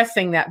are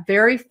pressing that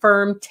very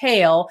firm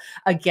tail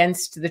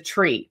against the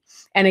tree.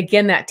 And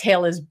again, that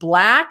tail is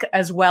black,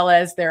 as well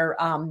as their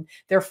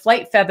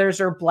flight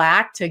feathers are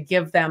black to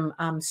give them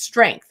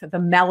strength. The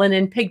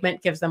melanin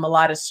pigment gives them a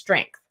lot of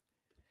strength.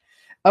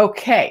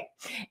 Okay,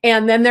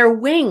 and then their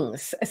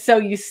wings. So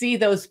you see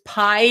those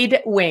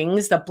pied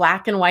wings, the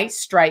black and white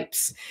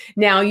stripes.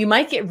 Now you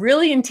might get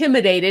really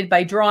intimidated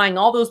by drawing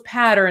all those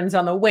patterns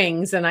on the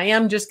wings, and I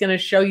am just going to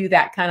show you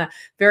that kind of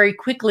very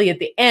quickly at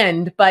the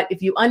end. But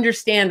if you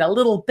understand a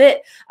little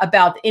bit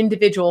about the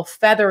individual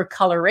feather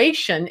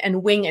coloration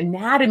and wing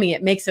anatomy,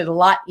 it makes it a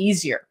lot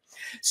easier.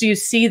 So you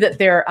see that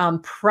their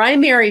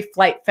primary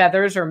flight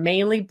feathers are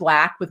mainly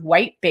black with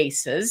white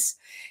bases.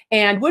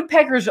 And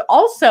woodpeckers are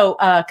also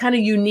kind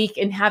of unique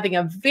in having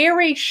a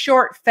very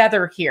short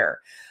feather here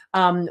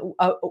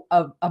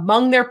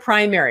among their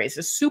primaries,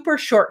 a super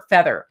short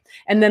feather.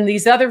 And then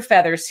these other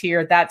feathers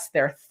here, that's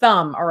their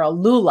thumb or a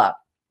lula.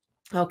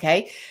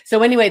 Okay,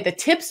 so anyway, the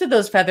tips of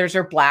those feathers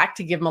are black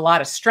to give them a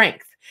lot of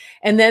strength.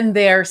 And then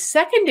their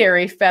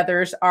secondary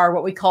feathers are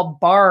what we call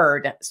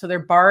barred. So they're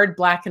barred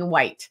black and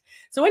white.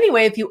 So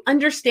anyway, if you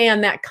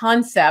understand that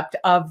concept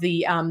of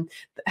the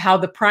how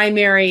the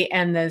primary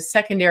and the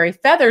secondary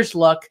feathers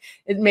look,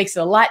 it makes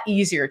it a lot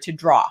easier to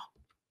draw.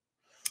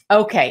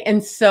 Okay,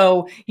 and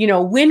so, you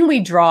know, when we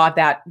draw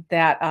that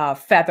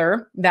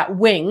feather, that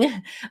wing,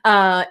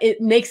 it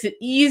makes it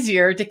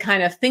easier to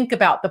kind of think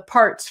about the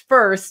parts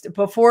first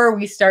before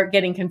we start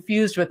getting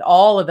confused with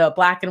all of the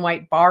black and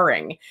white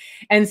barring.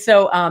 And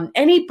so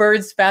any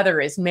bird's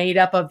feather is made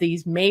up of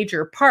these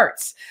major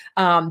parts.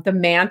 The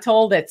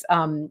mantle that's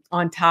on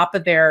top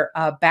of their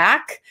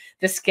back,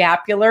 the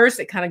scapulars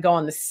that kind of go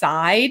on the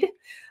side,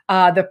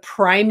 the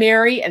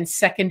primary and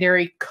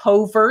secondary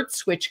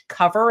coverts, which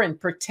cover and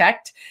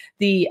protect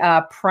the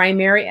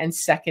primary and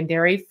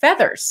secondary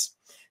feathers.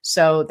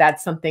 So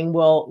that's something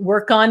we'll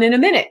work on in a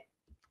minute.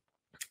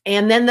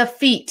 And then the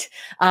feet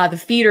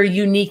are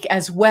unique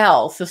as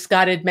well. So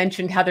Scott had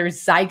mentioned how they're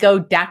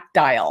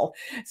zygodactyl.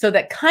 So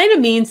that kind of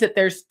means that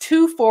there's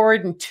two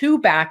forward and two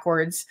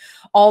backwards.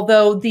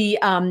 Although the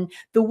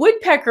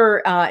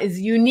woodpecker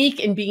is unique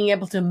in being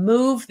able to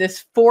move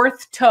this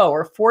fourth toe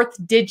or fourth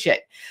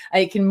digit.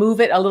 It can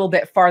move it a little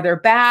bit farther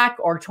back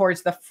or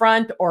towards the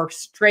front or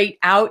straight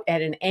out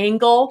at an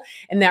angle.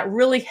 And that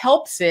really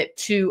helps it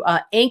to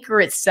anchor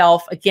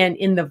itself again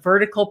in the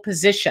vertical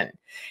position.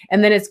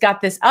 And then it's got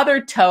this other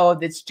toe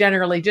that's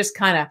generally just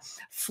kind of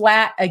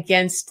flat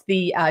against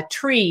the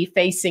tree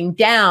facing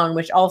down,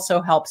 which also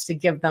helps to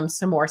give them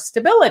some more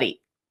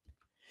stability.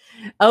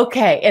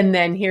 Okay, and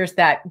then here's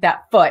that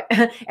foot.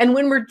 And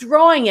when we're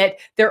drawing it,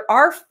 there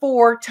are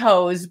 4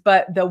 toes,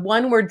 but the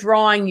one we're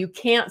drawing, you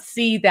can't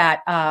see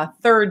that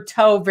third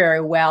toe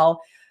very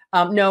well.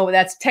 No,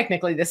 that's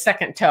technically the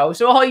second toe.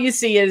 So all you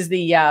see is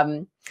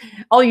the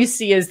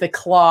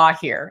claw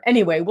here.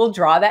 Anyway, we'll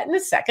draw that in a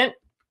second.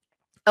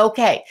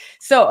 Okay,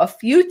 so a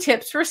few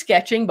tips for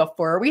sketching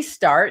before we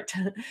start.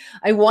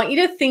 I want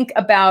you to think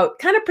about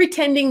kind of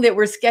pretending that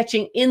we're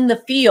sketching in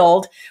the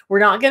field. We're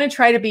not going to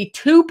try to be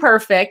too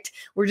perfect.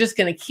 We're just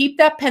going to keep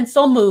that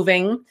pencil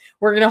moving.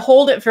 We're going to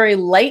hold it very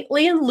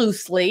lightly and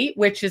loosely,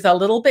 which is a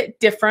little bit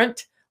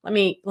different.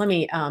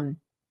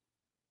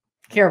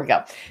 Here we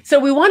go. So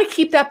we want to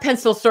keep that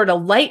pencil sort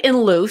of light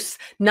and loose,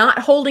 not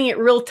holding it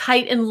real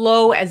tight and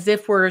low as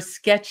if we're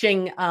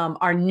sketching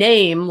our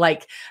name,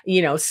 like,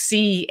 you know,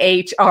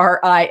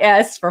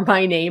 CHRIS for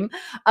my name,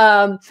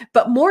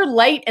 but more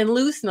light and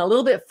loose and a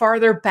little bit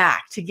farther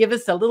back to give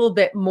us a little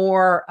bit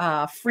more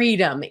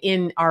freedom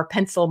in our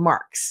pencil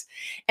marks.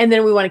 And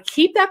then we want to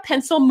keep that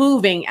pencil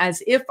moving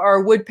as if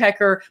our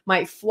woodpecker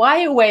might fly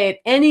away at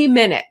any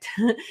minute.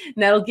 And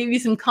that'll give you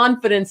some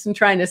confidence in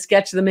trying to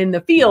sketch them in the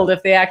field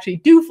if they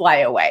actually do fly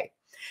away.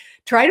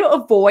 Try to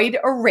avoid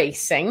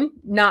erasing,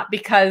 not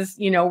because,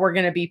 you know, we're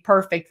going to be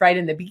perfect right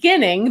in the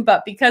beginning,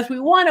 but because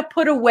we want to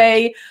put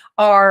away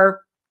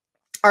our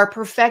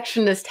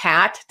perfectionist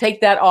hat,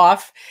 take that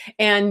off,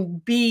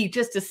 and be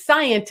just a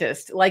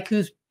scientist, like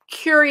who's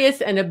curious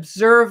and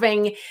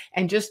observing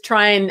and just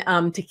trying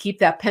to keep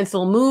that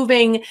pencil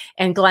moving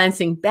and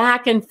glancing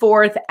back and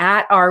forth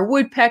at our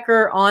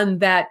woodpecker on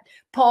that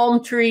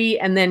palm tree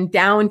and then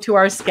down to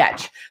our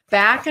sketch,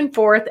 back and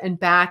forth and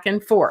back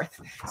and forth.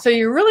 So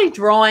you're really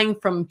drawing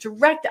from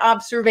direct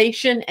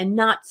observation and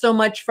not so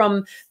much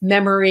from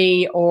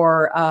memory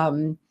or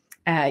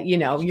you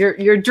know,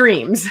 your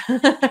dreams,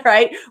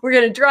 right? We're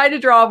going to try to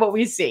draw what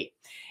we see.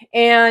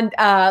 And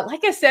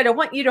like I said, I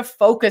want you to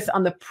focus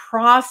on the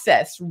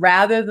process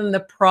rather than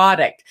the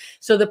product.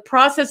 So the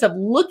process of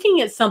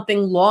looking at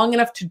something long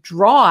enough to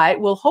draw it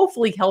will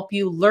hopefully help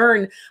you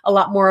learn a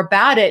lot more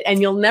about it, and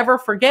you'll never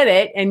forget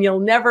it, and you'll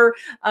never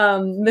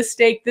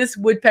mistake this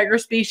woodpecker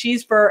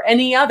species for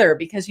any other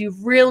because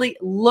you've really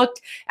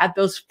looked at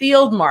those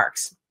field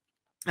marks.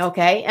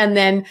 Okay. And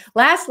then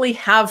lastly,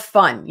 have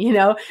fun. You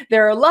know,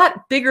 there are a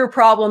lot bigger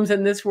problems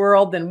in this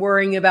world than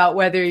worrying about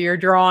whether your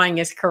drawing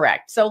is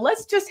correct. So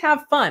let's just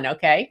have fun.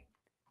 Okay.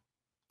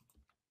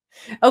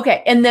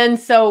 Okay, and then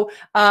so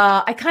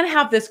I kind of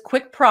have this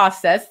quick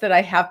process that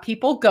I have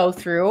people go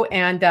through,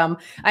 and I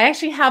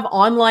actually have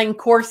online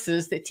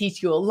courses that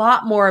teach you a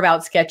lot more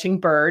about sketching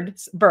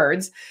birds.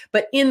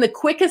 But in the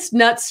quickest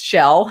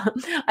nutshell,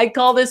 I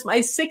call this my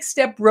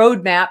 6-step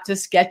roadmap to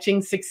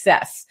sketching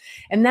success.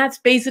 And that's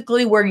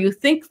basically where you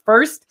think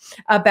first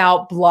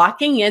about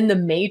blocking in the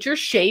major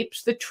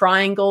shapes, the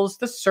triangles,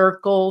 the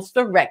circles,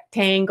 the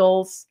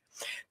rectangles.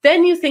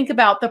 Then you think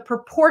about the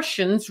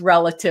proportions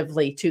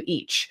relatively to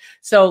each.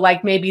 So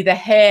like maybe the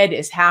head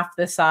is half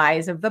the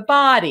size of the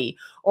body,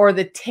 or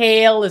the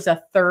tail is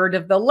a third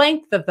of the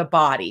length of the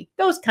body,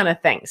 those kind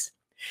of things.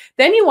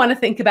 Then you want to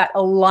think about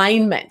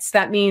alignments.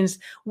 That means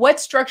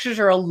what structures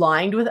are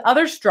aligned with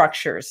other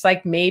structures,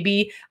 like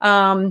maybe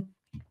the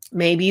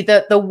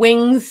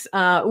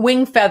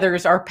wing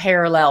feathers are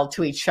parallel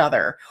to each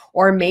other,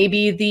 or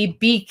maybe the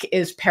beak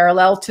is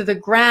parallel to the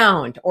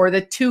ground, or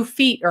the 2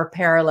 feet are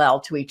parallel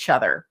to each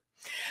other.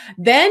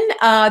 Then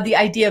the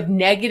idea of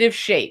negative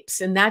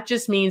shapes, and that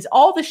just means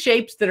all the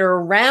shapes that are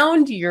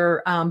around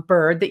your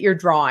bird that you're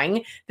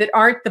drawing that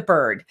aren't the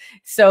bird.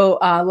 So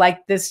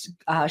like this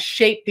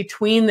shape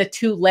between the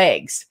 2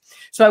 legs.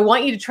 So I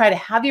want you to try to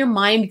have your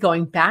mind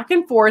going back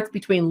and forth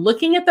between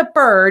looking at the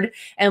bird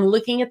and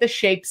looking at the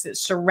shapes that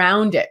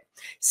surround it.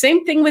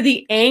 Same thing with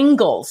the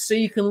angles. So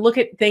you can look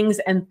at things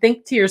and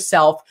think to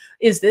yourself,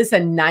 is this a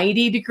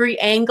 90-degree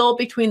angle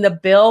between the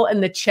bill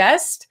and the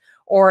chest?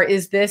 Or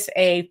is this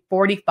a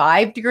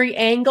 45-degree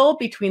angle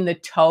between the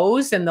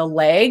toes and the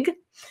leg?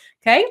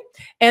 Okay.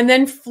 And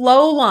then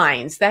flow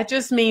lines. That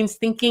just means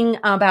thinking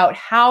about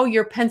how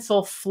your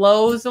pencil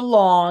flows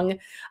along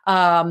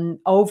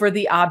over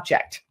the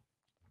object.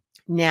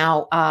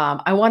 Now,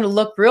 I want to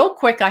look real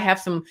quick. I have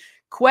some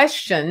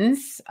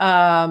questions.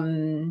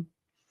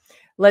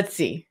 Let's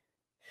see.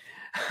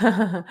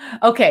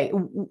 Okay,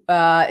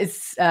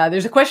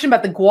 there's a question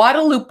about the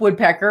Guadalupe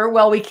woodpecker.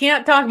 Well, we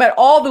can't talk about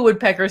all the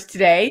woodpeckers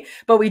today,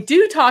 but we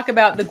do talk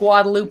about the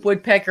Guadalupe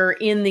woodpecker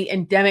in the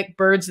Endemic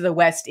Birds of the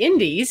West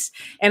Indies,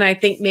 and I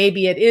think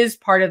maybe it is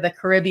part of the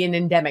Caribbean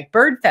Endemic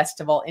Bird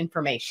Festival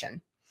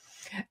information.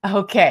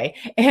 Okay,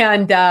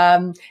 and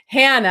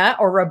Hannah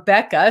or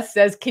Rebecca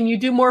says, can you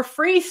do more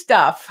free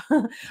stuff?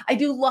 I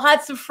do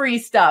lots of free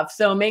stuff,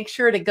 so make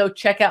sure to go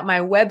check out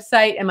my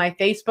website and my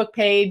Facebook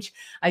page.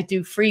 I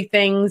do free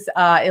things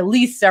at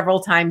least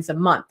several times a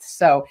month.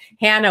 So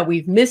Hannah,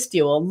 we've missed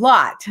you a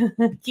lot.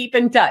 Keep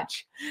in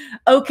touch.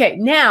 Okay,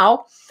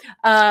 now,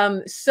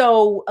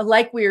 so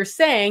like we were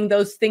saying,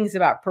 those things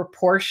about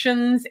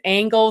proportions,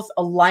 angles,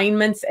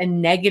 alignments,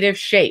 and negative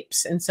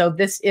shapes. And so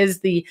this is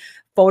the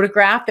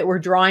photograph that we're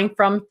drawing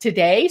from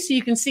today. So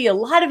you can see a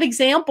lot of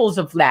examples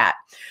of that,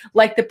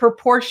 like the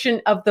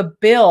proportion of the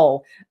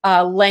bill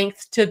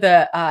length to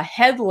the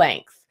head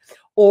length,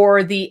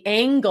 or the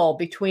angle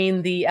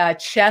between the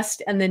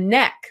chest and the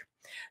neck,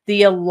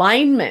 the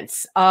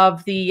alignments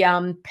of the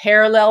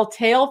parallel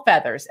tail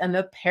feathers and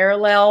the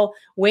parallel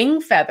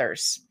wing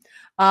feathers.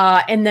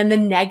 And then the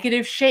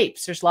negative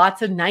shapes. There's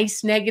lots of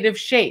nice negative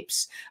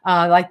shapes,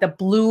 like the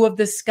blue of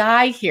the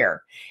sky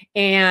here,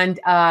 and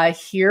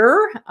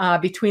here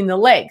between the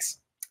legs.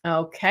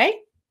 Okay.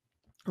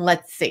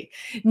 Let's see.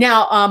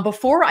 Now,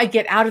 before I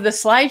get out of the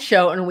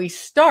slideshow and we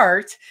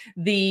start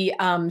the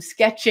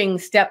sketching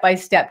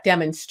step-by-step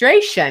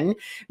demonstration,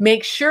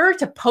 make sure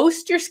to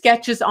post your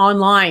sketches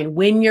online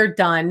when you're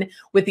done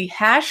with the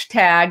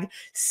hashtag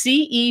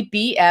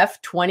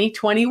CEBF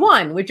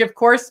 2021, which of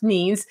course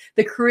means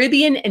the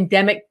Caribbean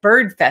Endemic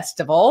Bird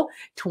Festival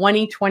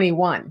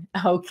 2021.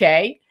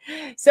 Okay.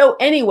 So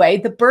anyway,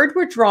 the bird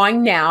we're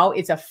drawing now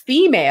is a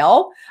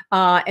female,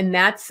 and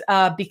that's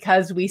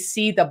because we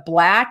see the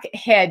black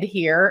head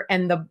here,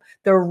 and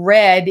the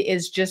red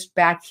is just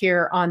back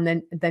here on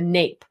the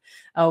nape.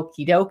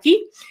 Okie dokie.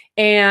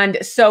 And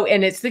so,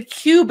 and it's the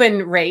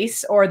Cuban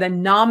race or the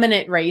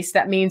nominate race.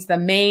 That means the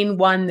main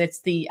one that's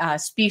the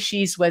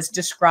species was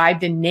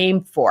described and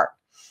named for.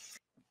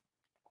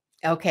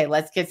 Okay,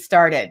 let's get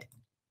started.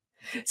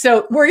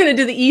 So we're going to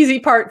do the easy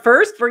part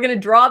first. We're going to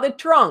draw the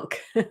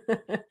trunk.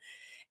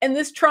 And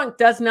this trunk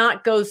does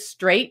not go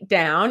straight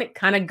down. It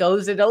kind of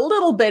goes at a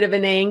little bit of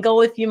an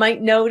angle, if you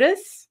might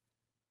notice.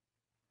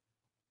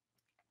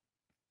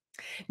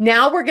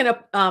 Now we're going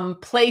to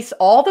place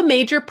all the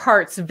major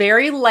parts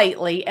very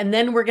lightly, and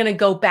then we're going to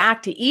go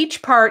back to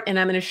each part, and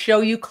I'm going to show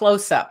you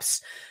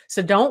close-ups.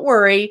 So don't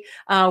worry.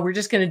 We're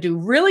just going to do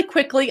really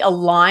quickly a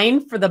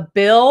line for the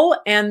bill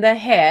and the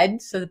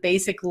head, so the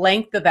basic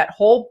length of that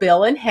whole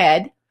bill and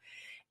head,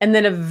 and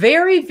then a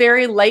very,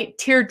 very light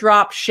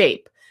teardrop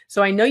shape.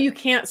 So I know you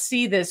can't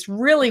see this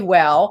really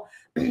well,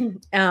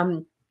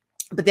 but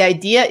the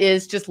idea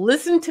is just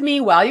listen to me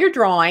while you're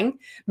drawing,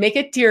 make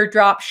a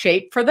teardrop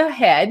shape for the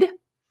head,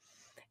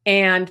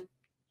 and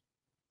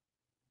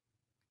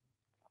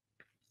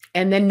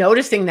then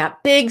noticing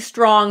that big,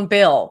 strong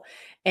bill.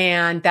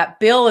 And that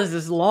bill is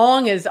as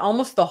long as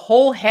almost the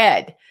whole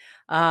head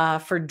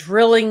for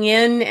drilling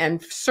in and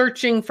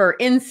searching for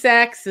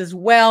insects, as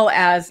well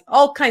as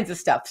all kinds of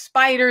stuff,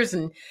 spiders,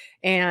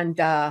 and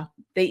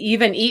they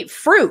even eat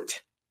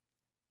fruit.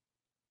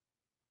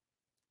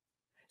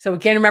 So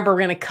again, remember, we're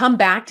going to come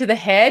back to the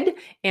head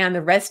and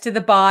the rest of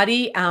the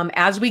body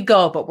as we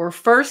go, but we're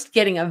first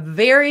getting a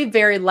very,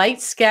 very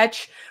light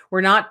sketch.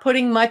 We're not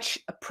putting much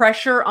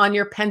pressure on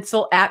your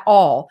pencil at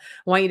all.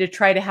 I want you to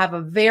try to have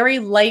a very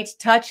light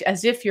touch,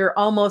 as if you're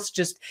almost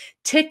just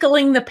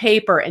tickling the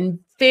paper, and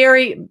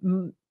very,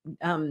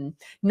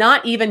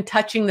 not even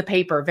touching the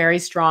paper very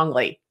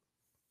strongly.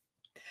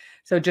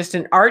 So just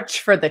an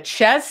arch for the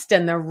chest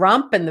and the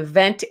rump and the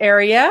vent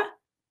area.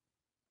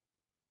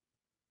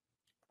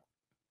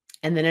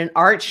 And then an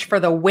arch for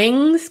the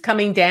wings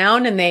coming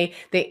down, and they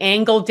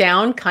angle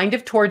down kind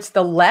of towards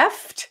the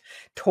left,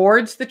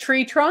 towards the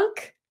tree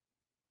trunk.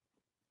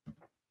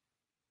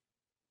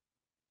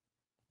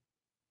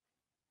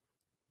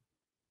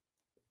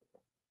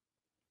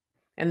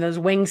 And those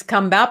wings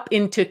come up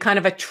into kind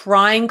of a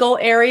triangle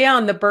area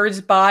on the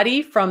bird's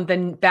body, from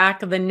the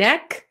back of the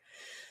neck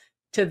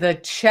to the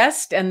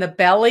chest and the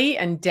belly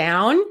and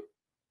down.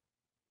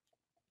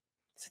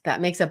 So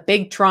that makes a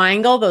big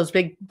triangle, those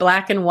big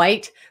black and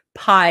white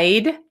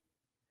pied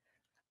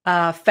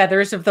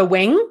feathers of the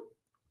wing.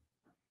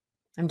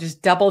 I'm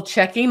just double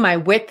checking my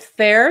width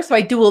there. So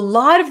I do a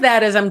lot of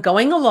that as I'm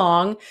going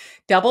along,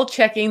 double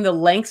checking the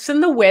lengths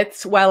and the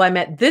widths while I'm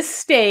at this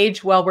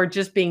stage, while we're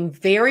just being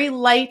very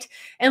light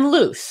and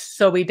loose.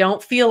 So we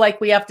don't feel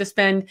like we have to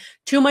spend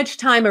too much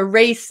time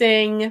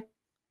erasing.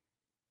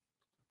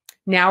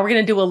 Now we're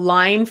going to do a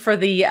line for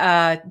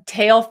the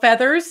tail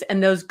feathers,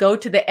 and those go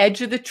to the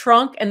edge of the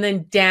trunk and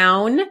then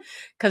down,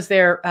 because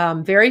they're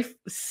very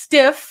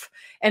stiff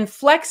and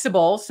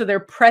flexible. So they're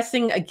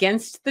pressing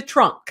against the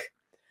trunk.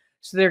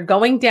 So they're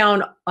going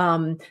down.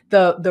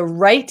 The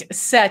right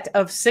set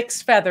of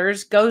 6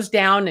 feathers goes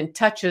down and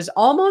touches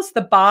almost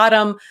the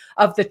bottom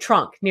of the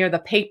trunk, near the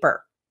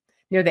paper,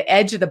 near the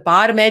edge of the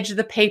bottom edge of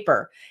the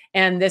paper.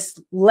 And this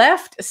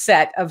left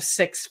set of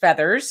 6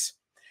 feathers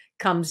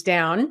comes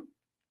down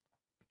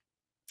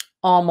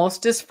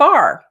almost as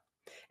far.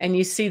 And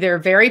you see they're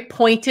very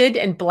pointed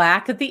and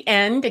black at the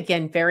end.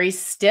 Again, very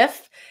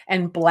stiff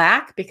and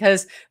black,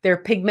 because they're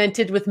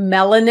pigmented with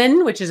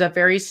melanin, which is a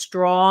very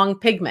strong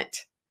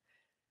pigment.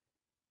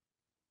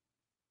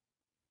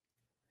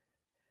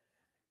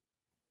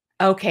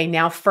 Okay,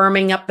 now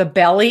firming up the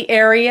belly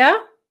area.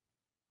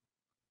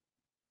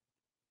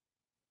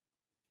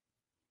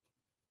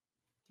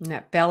 And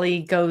that belly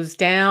goes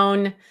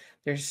down.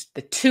 There's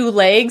the 2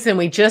 legs, and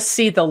we just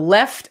see the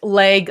left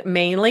leg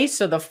mainly.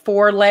 So the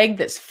foreleg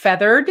that's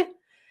feathered,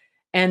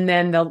 and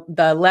then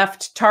the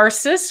left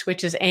tarsus,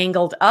 which is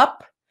angled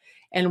up.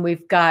 And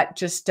we've got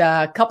just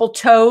a couple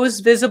toes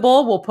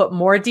visible. We'll put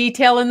more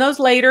detail in those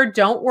later.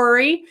 Don't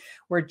worry.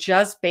 We're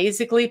just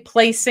basically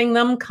placing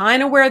them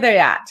kind of where they're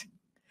at.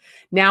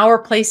 Now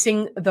we're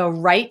placing the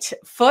right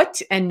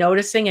foot and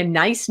noticing a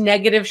nice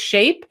negative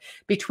shape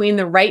between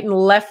the right and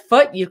left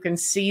foot. You can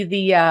see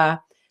the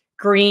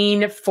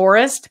green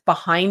forest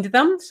behind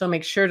them. So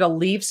make sure to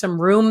leave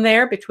some room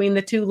there between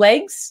the 2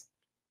 legs.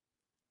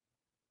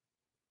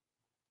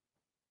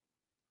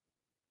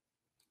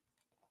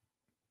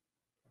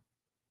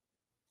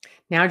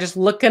 Now just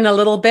looking a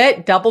little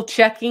bit, double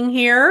checking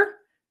here.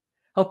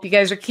 Hope you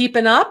guys are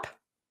keeping up.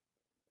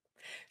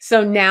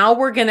 So now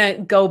we're going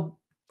to go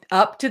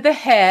up to the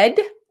head.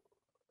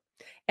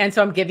 And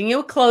so I'm giving you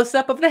a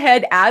close-up of the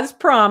head as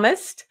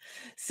promised.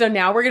 So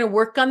now we're going to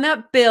work on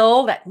that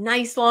bill, that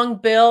nice long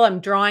bill. I'm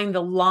drawing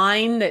the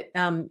line that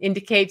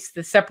indicates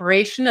the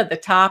separation of the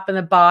top and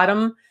the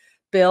bottom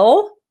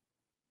bill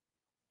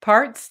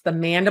parts, the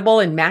mandible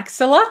and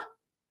maxilla.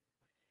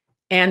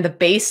 And the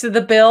base of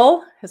the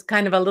bill has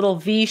kind of a little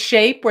V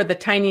shape where the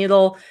tiny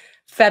little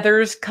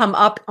feathers come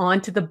up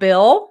onto the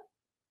bill.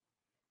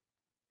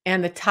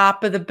 And the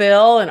top of the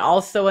bill, and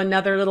also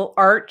another little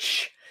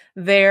arch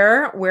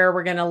there where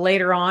we're going to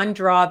later on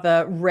draw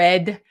the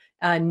red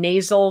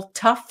nasal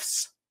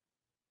tufts.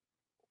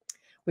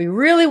 We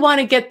really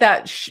want to get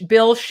that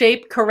bill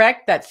shape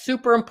correct. That's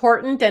super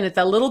important. And it's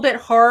a little bit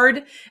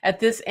hard at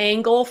this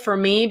angle for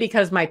me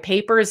because my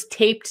paper is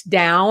taped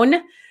down.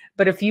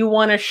 But if you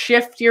want to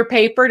shift your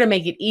paper to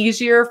make it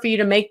easier for you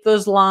to make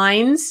those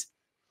lines,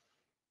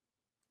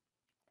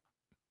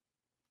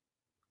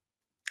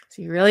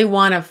 so you really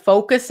want to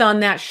focus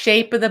on that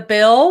shape of the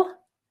bill.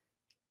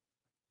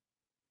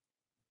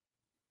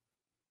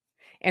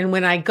 And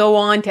when I go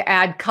on to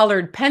add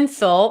colored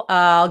pencil,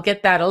 I'll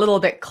get that a little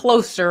bit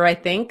closer, I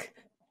think.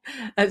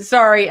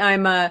 Sorry,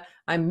 I'm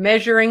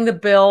measuring the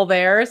bill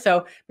there.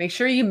 So make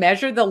sure you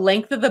measure the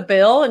length of the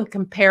bill and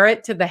compare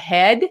it to the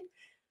head.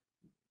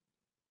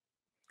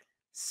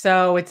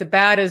 So it's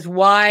about as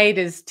wide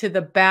as to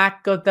the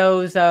back of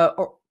those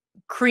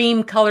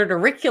cream colored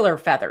auricular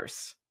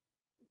feathers.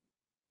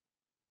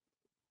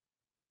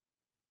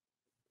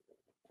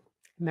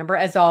 Remember,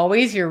 as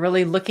always, you're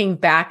really looking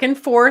back and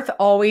forth,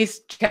 always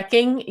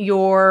checking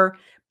your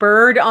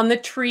bird on the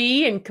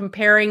tree and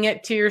comparing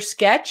it to your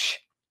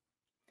sketch.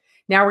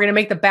 Now we're going to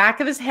make the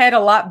back of his head a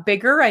lot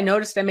bigger. I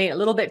noticed I made it a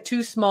little bit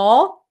too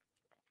small,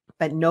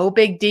 but no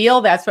big deal.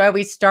 That's why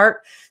we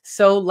start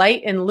so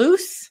light and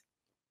loose.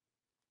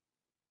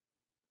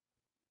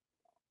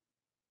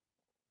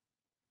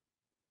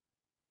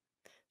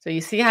 So you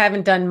see, I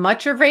haven't done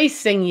much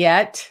erasing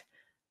yet.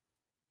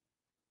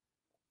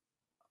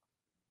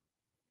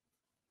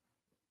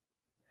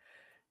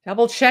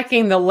 Double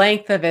checking the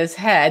length of his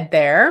head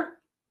there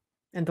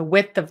and the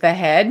width of the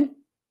head.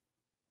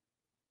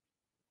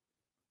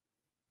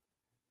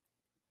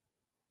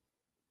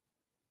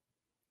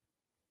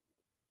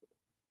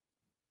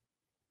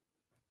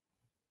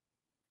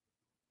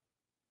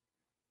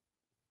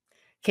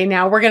 Okay,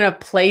 now we're going to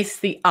place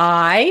the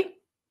eye.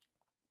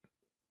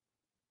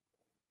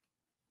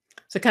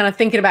 So kind of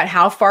thinking about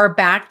how far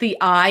back the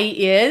eye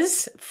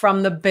is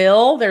from the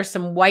bill. There's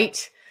some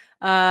white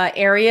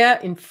area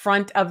in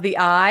front of the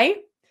eye.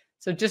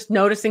 So just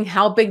noticing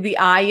how big the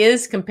eye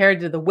is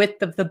compared to the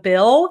width of the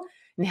bill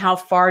and how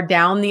far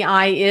down the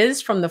eye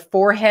is from the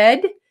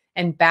forehead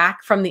and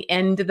back from the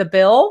end of the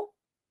bill.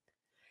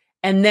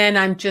 And then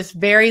I'm just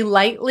very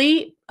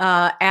lightly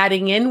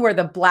adding in where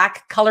the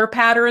black color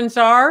patterns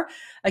are.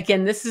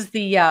 Again, this is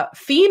the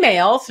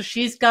female, so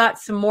she's got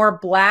some more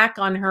black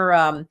on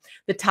her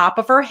the top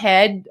of her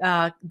head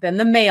than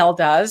the male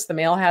does. The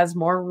male has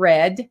more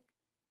red.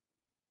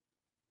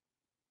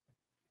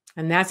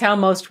 And that's how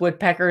most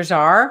woodpeckers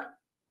are.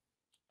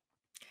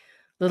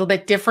 A little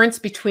bit difference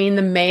between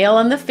the male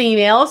and the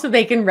female so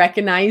they can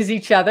recognize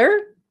each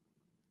other.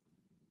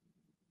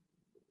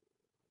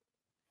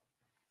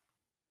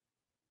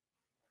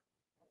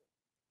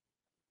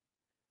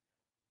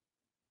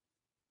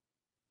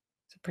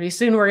 Pretty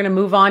soon we're going to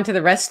move on to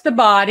the rest of the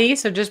body,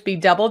 so just be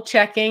double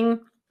checking.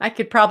 I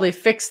could probably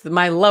fix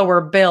my lower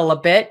bill a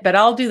bit, but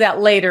I'll do that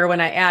later when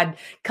I add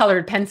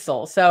colored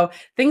pencil. So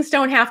things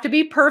don't have to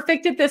be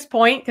perfect at this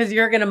point because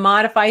you're going to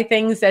modify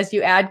things as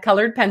you add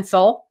colored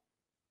pencil.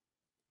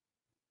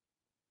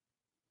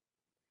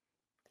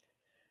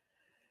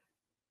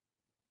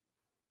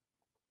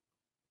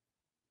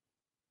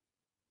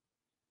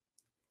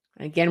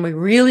 Again, we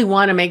really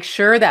want to make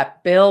sure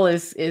that bill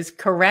is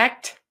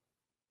correct.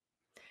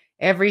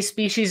 Every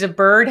species of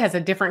bird has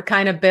a different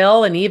kind of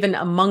bill, and even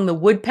among the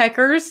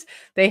woodpeckers,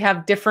 they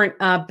have different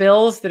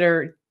bills that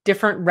are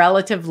different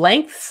relative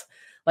lengths.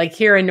 Like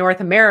here in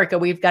North America,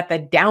 we've got the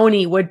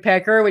downy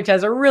woodpecker, which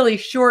has a really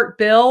short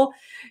bill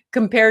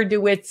compared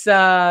to its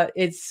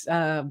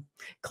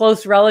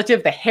close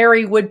relative, the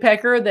hairy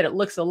woodpecker, that it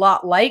looks a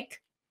lot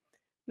like.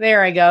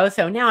 There I go.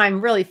 So now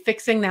I'm really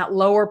fixing that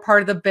lower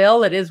part of the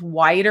bill. It is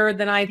wider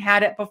than I'd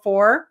had it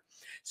before.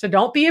 So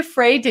don't be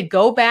afraid to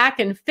go back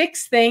and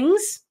fix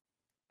things.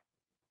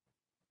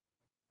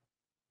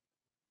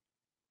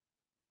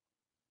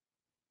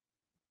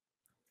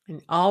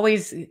 And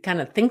always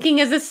kind of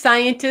thinking as a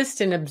scientist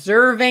and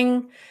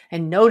observing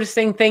and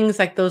noticing things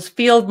like those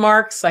field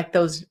marks, like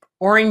those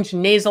orange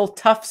nasal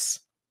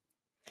tufts.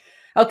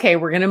 Okay,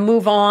 we're going to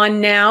move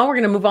on now. We're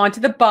going to move on to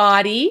the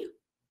body.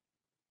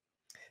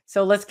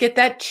 So let's get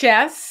that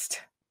chest.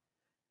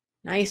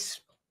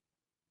 Nice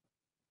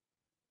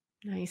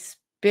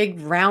big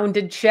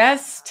rounded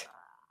chest.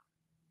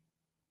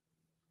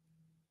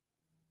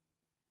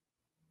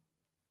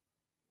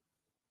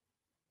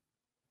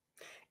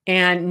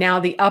 And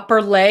now the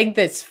upper leg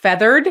that's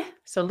feathered.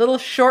 So little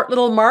short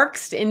little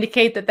marks to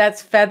indicate that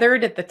that's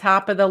feathered at the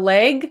top of the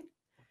leg.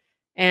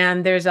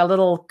 And there's a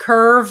little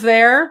curve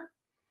there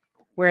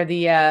where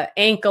the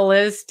ankle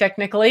is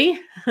technically.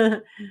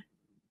 The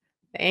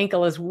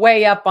ankle is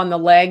way up on the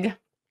leg.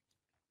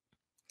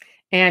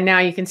 And now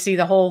you can see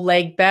the whole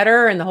leg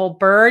better and the whole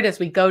bird as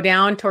we go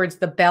down towards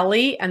the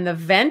belly and the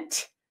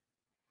vent.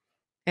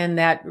 And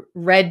that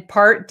red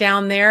part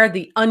down there,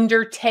 the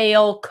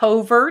undertail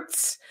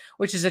coverts,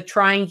 which is a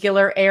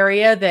triangular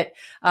area that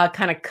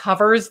kind of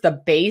covers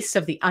the base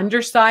of the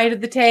underside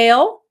of the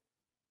tail.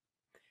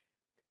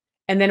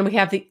 And then we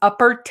have the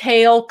upper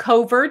tail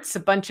coverts, a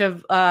bunch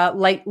of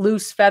light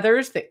loose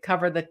feathers that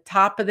cover the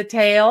top of the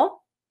tail.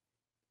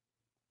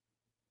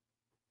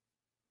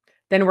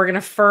 Then we're going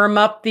to firm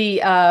up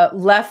the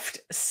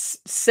left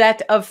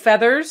set of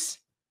feathers.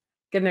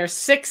 Again, there's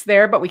 6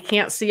 there, but we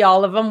can't see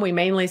all of them. We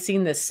mainly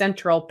seen the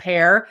central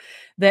pair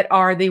that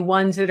are the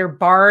ones that are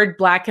barred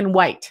black and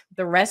white.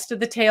 The rest of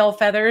the tail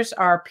feathers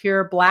are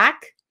pure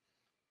black.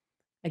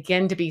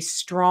 Again, to be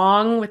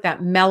strong with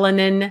that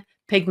melanin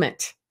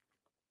pigment.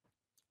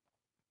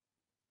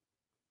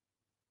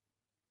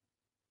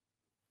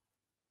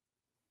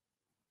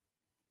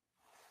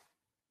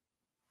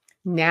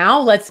 Now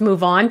let's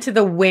move on to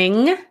the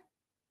wing.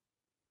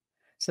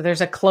 So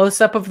there's a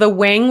close-up of the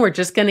wing. We're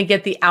just going to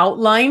get the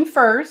outline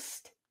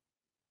first.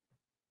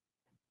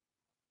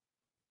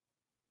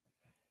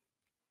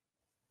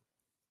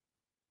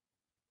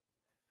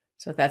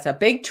 So that's a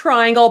big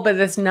triangle, but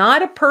it's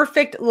not a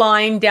perfect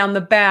line down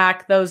the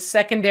back. Those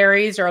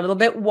secondaries are a little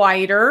bit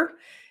wider.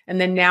 And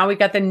then now we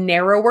got the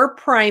narrower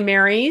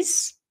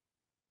primaries.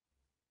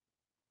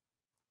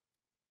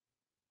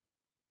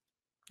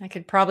 I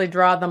could probably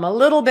draw them a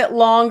little bit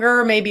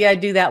longer. Maybe I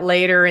do that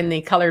later in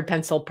the colored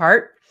pencil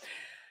part.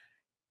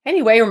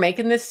 Anyway, we're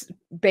making this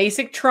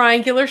basic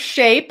triangular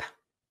shape.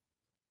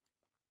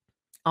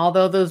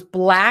 Although those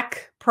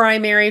black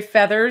primary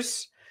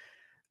feathers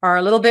are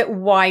a little bit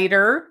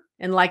wider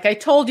And like I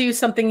told you,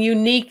 something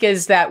unique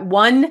is that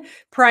one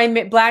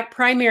black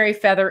primary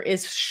feather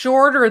is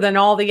shorter than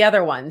all the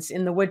other ones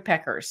in the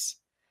woodpeckers.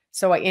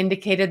 So I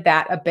indicated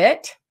that a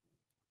bit.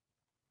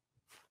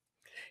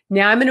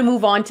 Now I'm going to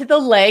move on to the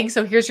leg.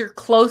 So here's your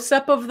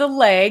close-up of the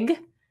leg.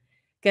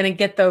 Going to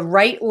get the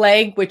right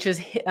leg, which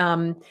is,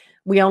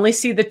 we only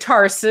see the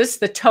tarsus.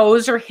 The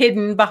toes are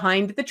hidden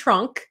behind the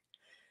trunk.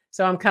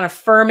 So I'm kind of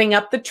firming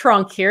up the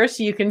trunk here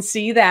so you can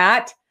see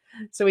that.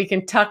 So we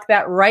can tuck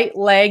that right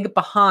leg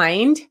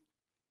behind.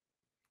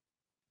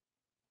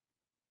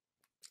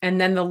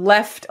 And then the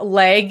left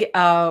leg,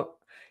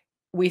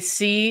 we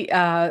see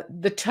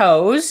the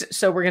toes.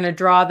 So we're going to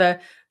draw the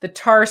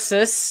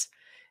tarsus.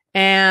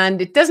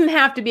 And it doesn't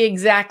have to be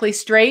exactly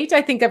straight.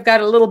 I think I've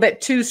got a little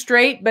bit too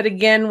straight. But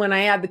again, when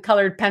I add the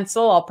colored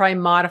pencil, I'll probably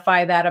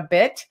modify that a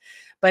bit.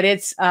 But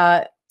it's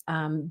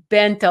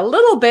bent a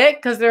little bit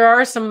because there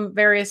are some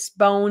various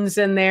bones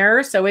in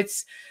there. So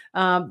it's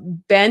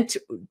bent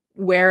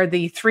where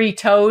the 3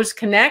 toes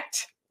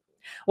connect.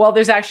 Well,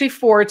 there's actually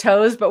 4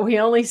 toes, but we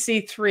only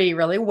see 3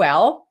 really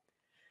well.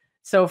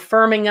 So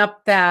firming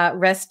up the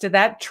rest of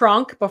that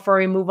trunk before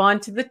we move on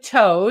to the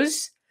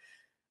toes.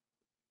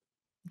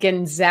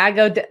 Again,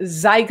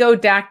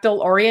 zygodactyl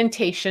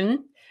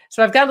orientation.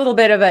 So I've got a little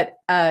bit of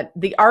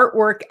the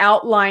artwork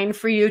outline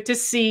for you to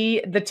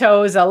see the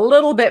toes a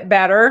little bit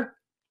better.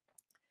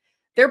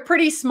 They're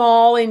pretty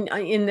small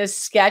in this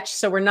sketch,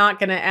 so we're not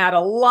going to add a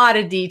lot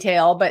of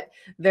detail, but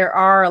there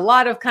are a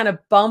lot of kind of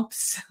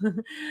bumps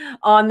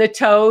on the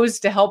toes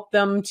to help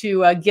them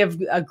to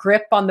give a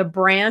grip on the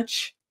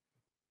branch.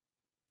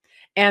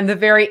 And the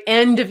very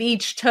end of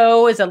each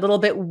toe is a little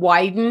bit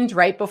widened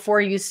right before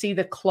you see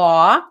the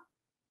claw.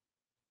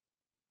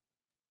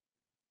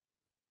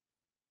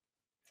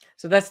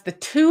 So that's the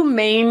 2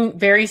 main,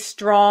 very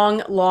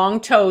strong,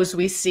 long toes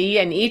we see,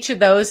 and each of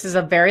those is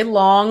a very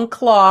long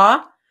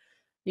claw.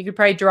 You could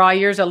probably draw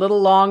yours a little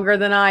longer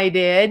than I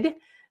did.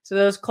 So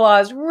those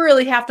claws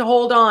really have to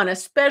hold on,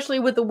 especially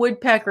with the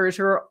woodpeckers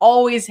who are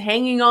always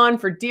hanging on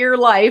for dear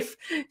life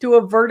to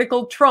a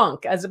vertical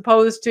trunk as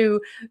opposed to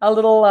a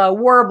little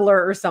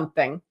warbler or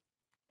something.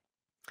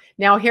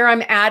 Now here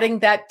I'm adding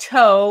that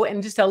toe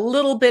and just a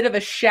little bit of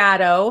a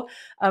shadow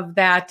of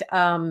that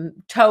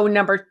toe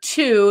number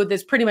 2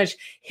 that's pretty much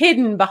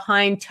hidden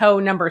behind toe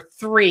number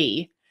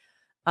 3.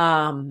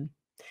 And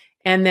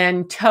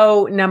then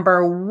toe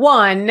number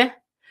 1,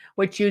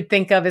 which you'd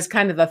think of as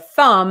kind of the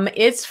thumb,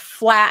 it's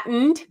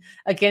flattened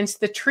against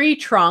the tree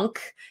trunk.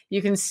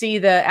 You can see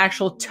the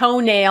actual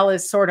toenail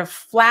is sort of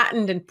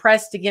flattened and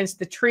pressed against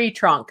the tree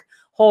trunk,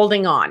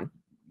 holding on.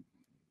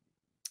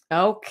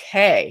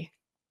 Okay.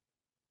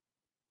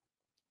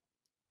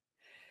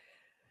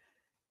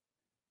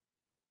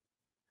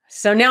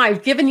 So now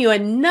I've given you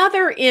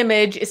another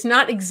image. It's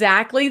not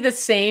exactly the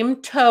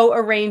same toe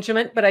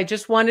arrangement, but I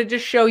just wanted to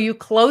show you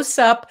close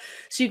up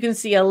so you can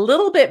see a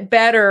little bit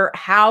better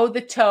how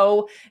the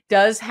toe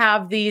does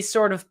have these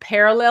sort of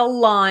parallel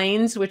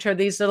lines, which are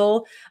these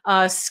little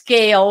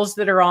scales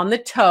that are on the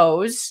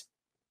toes.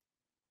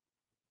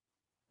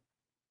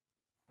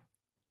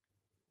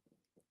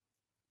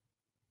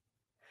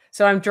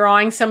 So I'm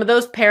drawing some of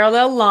those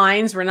parallel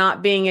lines. We're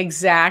not being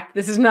exact.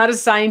 This is not a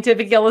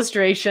scientific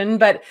illustration,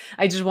 but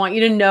I just want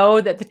you to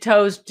know that the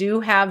toes do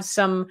have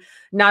some,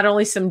 not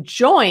only some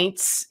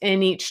joints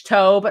in each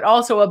toe, but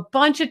also a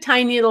bunch of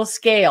tiny little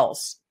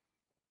scales.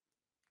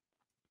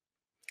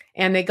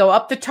 And they go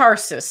up the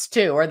tarsus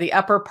too, or the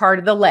upper part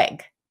of the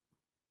leg.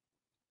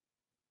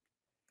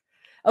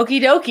 Okie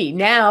dokie.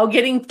 Now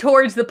getting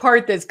towards the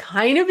part that's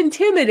kind of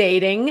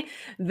intimidating,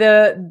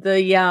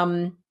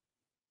 the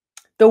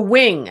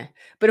wing.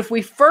 But if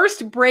we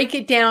first break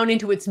it down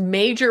into its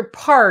major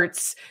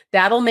parts,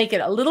 that'll make it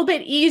a little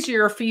bit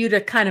easier for you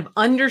to kind of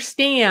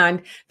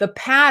understand the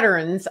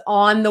patterns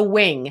on the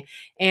wing.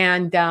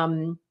 And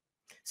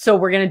so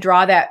we're going to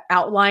draw that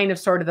outline of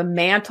sort of the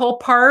mantle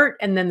part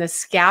and then the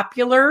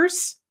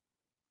scapulars.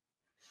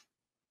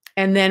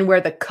 And then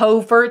where the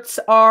coverts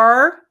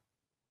are.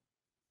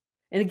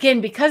 And again,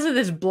 because of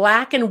this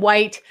black and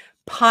white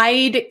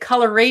pied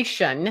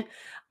coloration,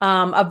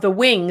 of the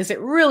wings, it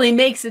really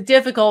makes it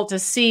difficult to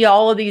see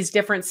all of these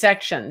different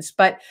sections.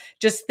 But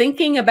just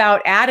thinking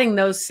about adding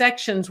those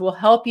sections will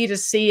help you to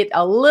see it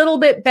a little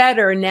bit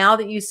better now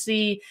that you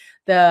see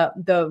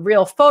the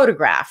real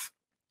photograph.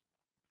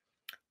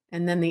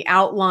 And then the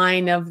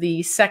outline of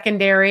the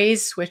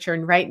secondaries, which are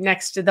right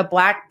next to the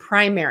black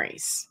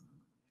primaries.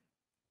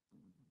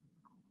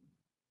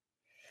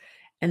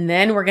 And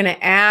then we're going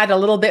to add a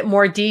little bit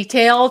more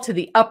detail to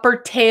the upper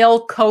tail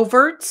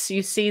coverts.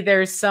 You see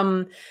there's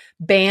some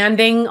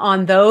banding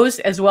on those,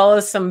 as well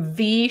as some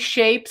V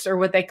shapes, or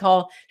what they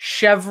call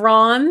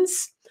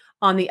chevrons,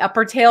 on the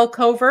upper tail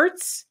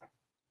coverts.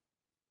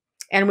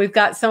 And we've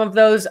got some of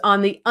those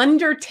on the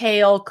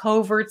undertail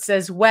coverts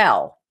as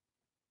well.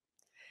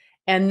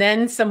 And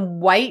then some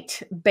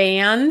white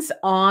bands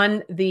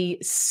on the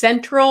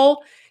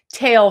central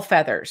tail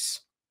feathers.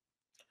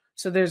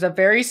 So there's a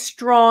very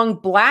strong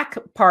black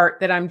part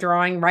that I'm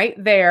drawing right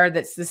there.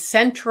 That's the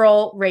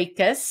central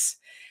rachis.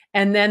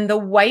 and then the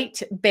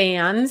white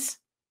bands.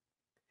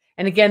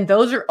 And again,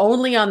 those are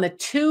only on the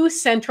 2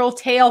 central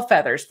tail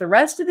feathers. The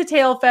rest of the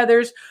tail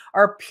feathers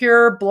are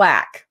pure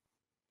black.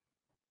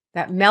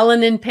 That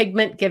melanin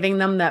pigment giving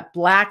them that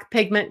black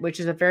pigment, which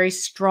is a very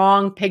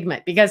strong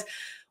pigment, because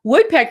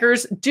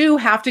woodpeckers do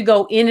have to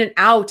go in and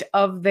out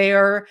of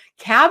their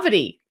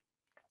cavity.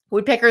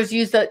 Woodpeckers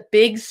use that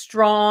big,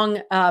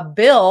 strong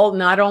bill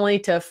not only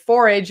to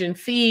forage and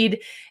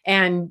feed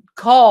and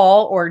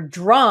call or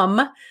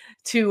drum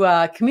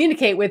to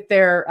communicate with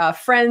their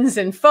friends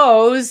and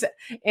foes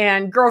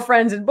and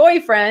girlfriends and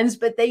boyfriends,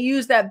 but they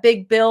use that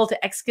big bill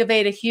to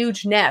excavate a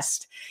huge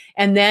nest.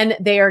 And then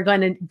they are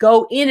going to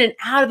go in and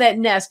out of that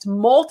nest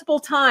multiple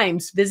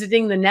times,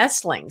 visiting the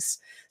nestlings.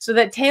 So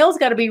that tail's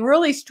got to be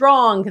really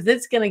strong, because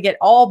it's going to get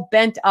all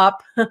bent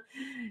up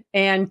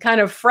and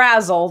kind of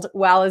frazzled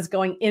while it's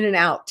going in and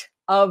out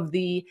of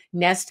the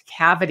nest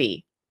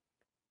cavity.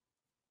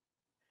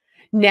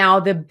 Now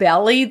the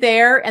belly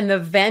there and the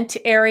vent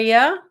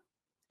area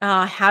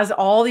has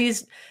all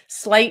these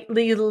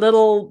slightly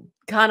little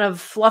kind of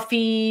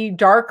fluffy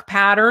dark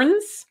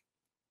patterns.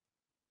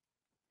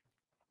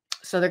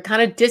 So they're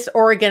kind of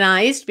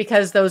disorganized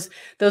because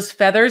those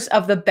feathers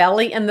of the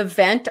belly and the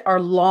vent are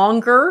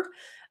longer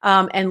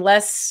and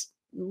less,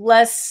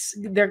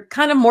 they're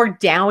kind of more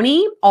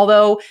downy.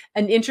 Although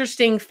an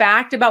interesting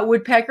fact about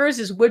woodpeckers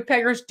is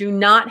woodpeckers do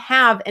not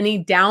have any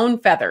down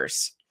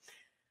feathers.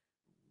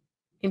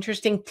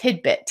 Interesting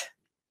tidbit.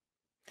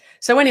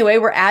 So anyway,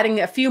 we're adding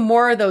a few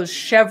more of those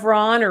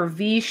chevron or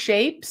V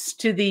shapes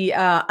to the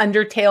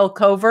undertail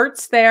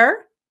coverts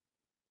there.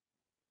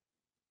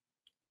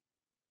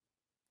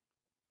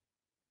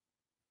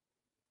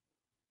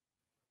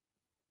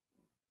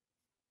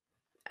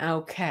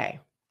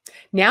 Okay.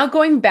 Now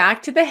going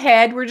back to the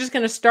head, we're just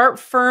going to start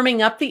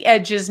firming up the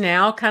edges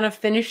now, kind of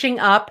finishing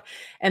up.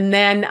 And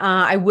then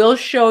I will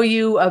show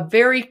you a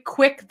very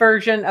quick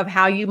version of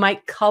how you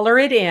might color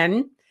it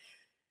in.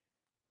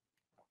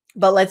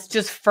 But let's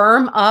just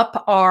firm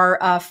up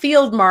our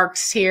field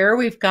marks here.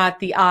 We've got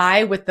the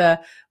eye with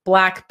the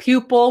black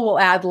pupil we'll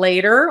add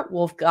later.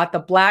 We've got the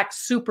black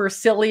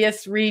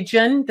supercilious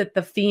region that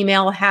the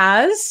female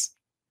has.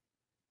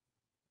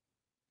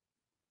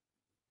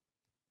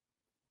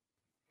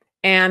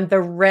 And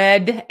the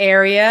red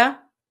area,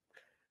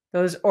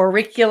 those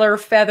auricular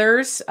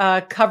feathers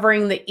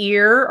covering the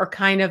ear are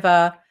kind of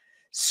a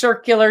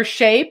circular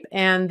shape,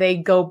 and they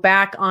go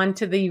back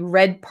onto the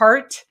red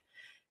part.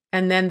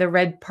 And then the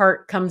red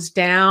part comes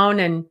down,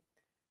 and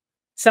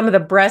some of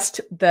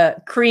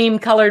the cream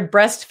colored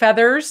breast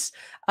feathers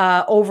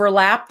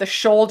overlap the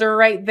shoulder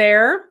right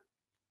there.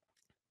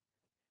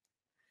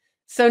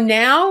 So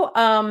now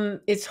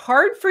it's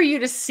hard for you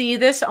to see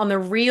this on the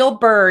real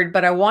bird,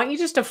 but I want you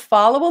just to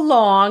follow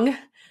along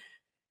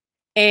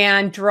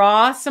and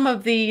draw some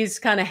of these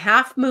kind of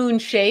half moon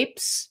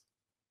shapes.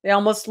 They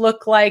almost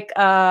look like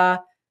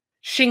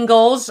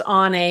shingles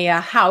on a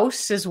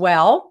house as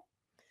well.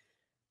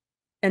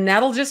 And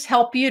that'll just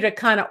help you to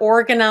kind of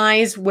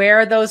organize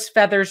where those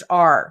feathers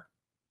are.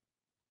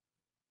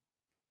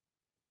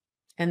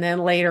 And then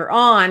later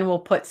on, we'll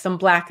put some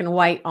black and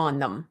white on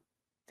them.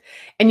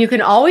 And you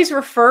can always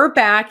refer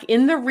back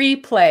in the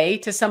replay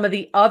to some of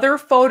the other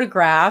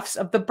photographs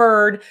of the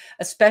bird,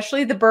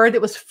 especially the bird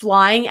that was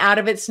flying out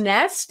of its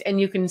nest. And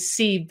you can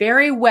see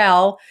very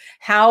well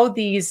how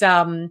these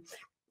coverts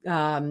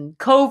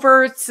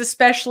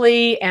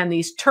especially, and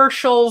these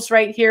tertials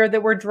right here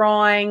that we're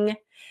drawing,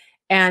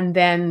 and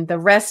then the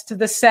rest of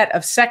the set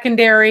of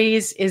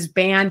secondaries is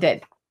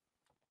banded.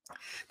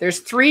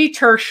 There's 3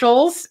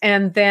 tertials,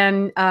 and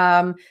then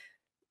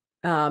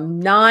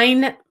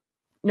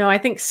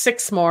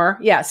 6 more.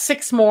 Yeah,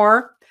 6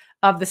 more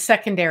of the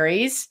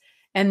secondaries.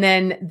 And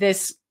then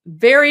this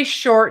very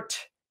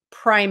short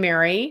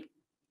primary,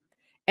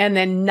 and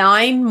then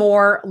 9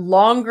 more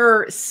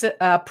longer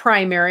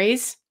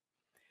primaries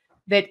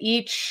that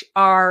each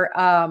are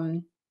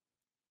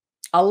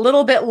a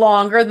little bit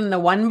longer than the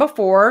one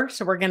before.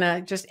 So we're going to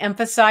just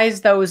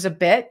emphasize those a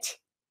bit.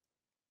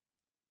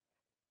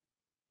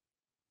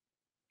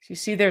 So you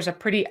see there's a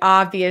pretty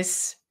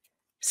obvious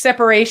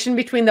separation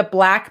between the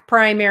black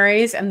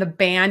primaries and the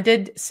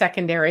banded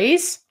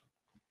secondaries.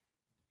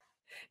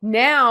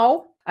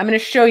 Now I'm going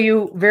to show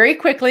you very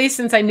quickly,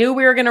 since I knew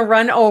we were going to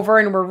run over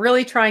and we're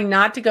really trying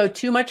not to go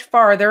too much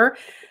farther.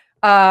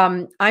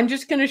 I'm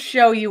just going to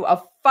show you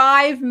a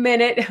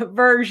 5-minute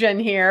version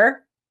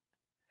here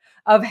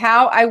of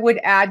how I would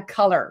add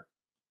color.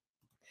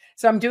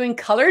 So I'm doing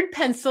colored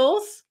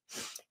pencils.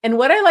 And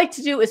what I like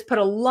to do is put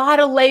a lot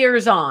of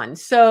layers on.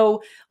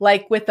 So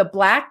like with the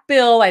black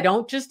bill, I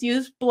don't just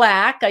use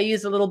black. I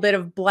use a little bit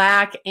of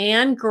black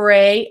and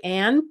gray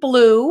and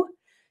blue,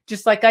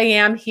 just like I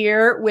am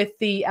here with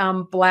the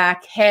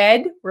black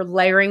head. We're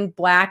layering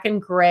black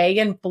and gray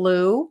and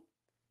blue,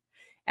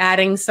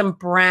 adding some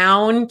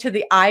brown to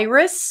the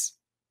iris.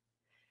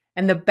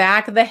 And the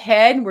back of the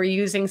head, we're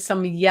using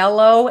some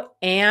yellow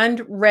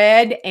and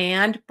red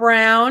and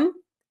brown.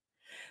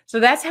 So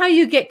that's how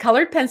you get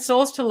colored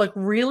pencils to look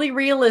really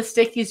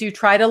realistic, is you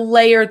try to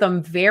layer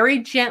them very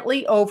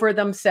gently over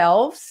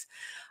themselves.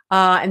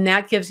 And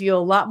that gives you a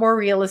lot more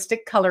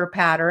realistic color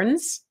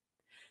patterns.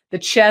 The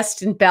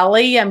chest and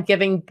belly, I'm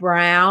giving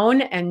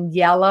brown and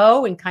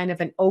yellow and kind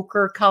of an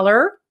ochre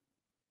color.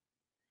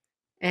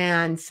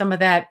 And some of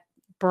that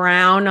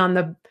brown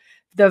on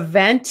the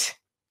vent.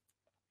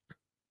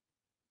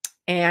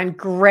 And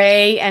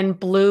gray and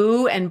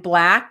blue and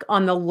black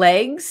on the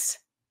legs.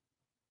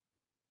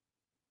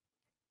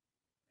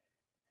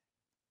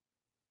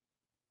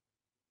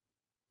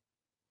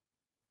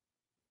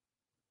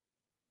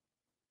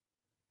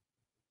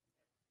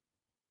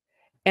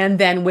 And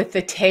then with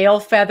the tail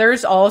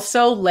feathers,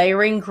 also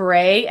layering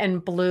gray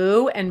and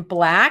blue and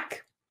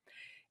black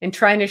and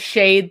trying to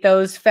shade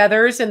those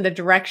feathers in the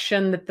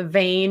direction that the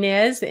vane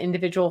is, the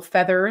individual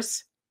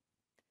feathers.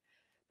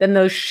 Then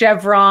those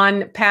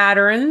chevron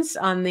patterns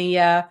on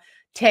the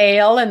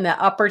tail and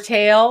the upper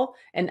tail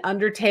and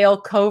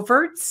undertail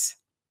coverts.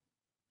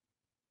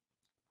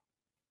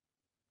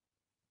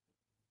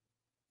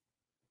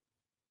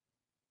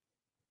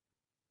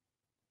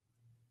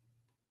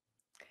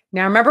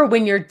 Now, remember,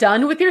 when you're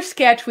done with your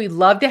sketch, we'd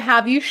love to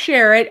have you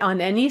share it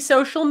on any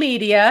social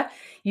media.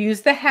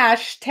 Use the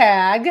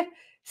hashtag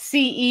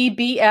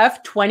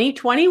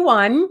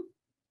CEBF2021.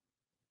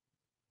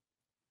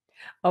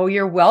 Oh,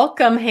 you're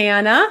welcome,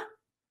 Hannah.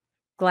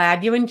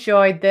 Glad you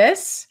enjoyed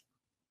this.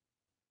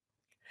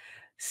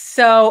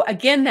 So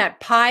again, that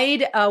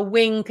pied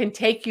wing can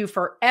take you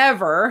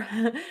forever,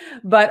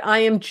 but I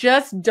am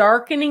just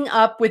darkening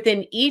up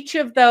within each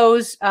of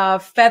those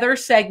feather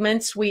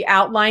segments we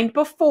outlined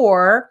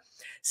before,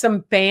 some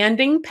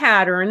banding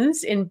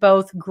patterns in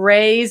both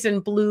grays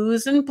and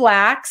blues and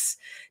blacks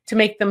to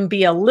make them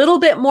be a little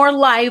bit more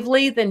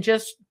lively than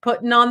just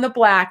putting on the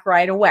black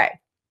right away.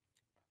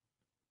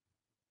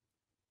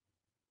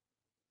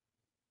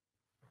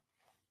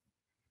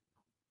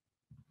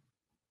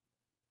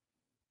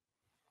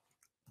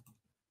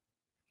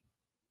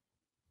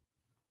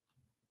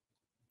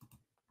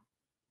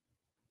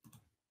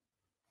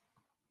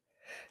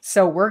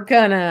 So we're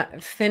gonna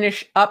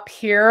finish up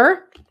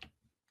here.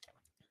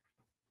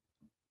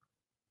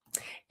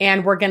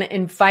 And we're gonna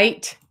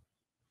invite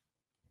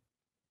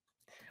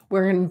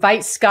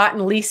Scott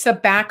and Lisa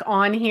back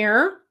on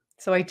here.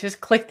 So I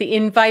just click the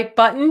invite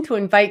button to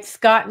invite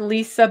Scott and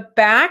Lisa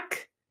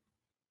back.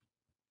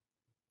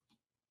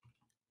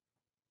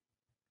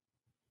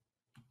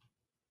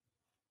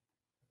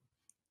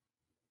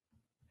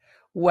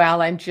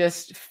 While I'm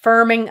just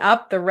firming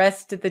up the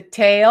rest of the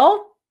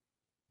tail.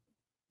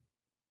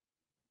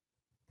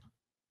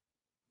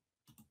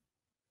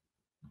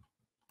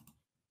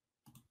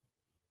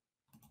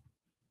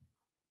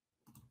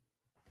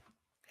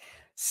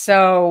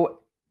 So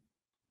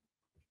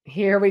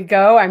here we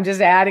go. I'm just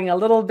adding a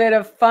little bit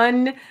of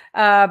fun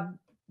to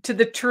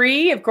the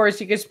tree. Of course,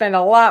 you could spend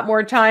a lot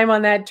more time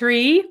on that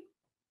tree.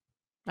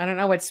 I don't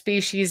know what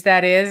species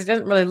that is. It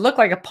doesn't really look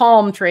like a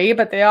palm tree,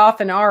 but they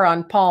often are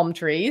on palm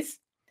trees.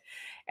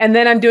 And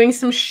then I'm doing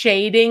some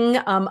shading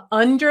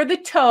under the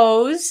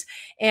toes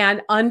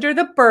and under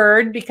the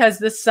bird, because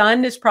the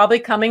sun is probably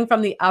coming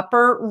from the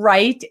upper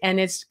right and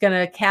it's going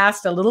to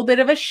cast a little bit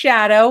of a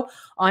shadow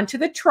onto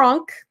the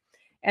trunk.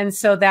 And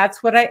so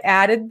that's what I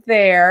added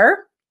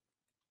there.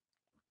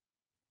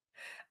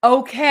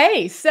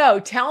 Okay, so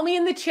tell me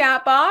in the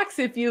chat box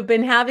if you've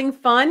been having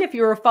fun, if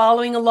you were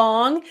following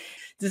along.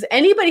 Does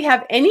anybody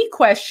have any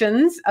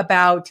questions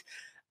about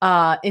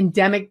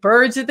endemic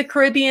birds of the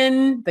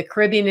Caribbean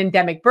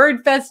Endemic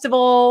Bird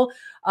Festival,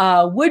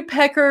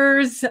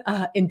 woodpeckers,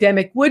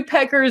 endemic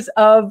woodpeckers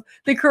of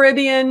the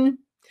Caribbean?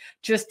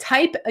 Just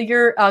type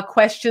your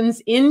questions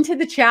into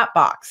the chat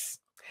box.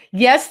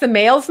 Yes, the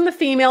males and the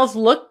females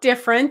look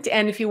different.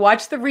 And if you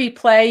watch the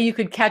replay, you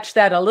could catch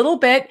that a little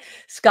bit.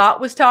 Scott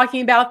was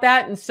talking about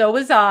that, and so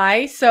was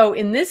I. So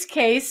in this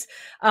case,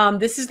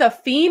 this is a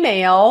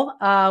female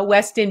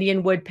West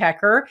Indian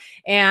woodpecker.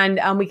 And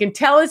we can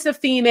tell it's a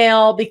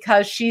female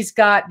because she's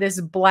got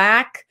this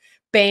black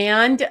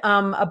band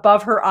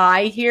above her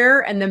eye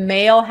here. And the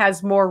male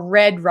has more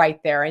red right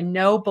there and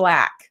no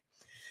black.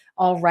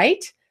 All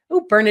right.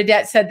 Oh,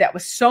 Bernadette said that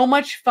was so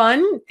much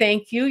fun.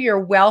 Thank you.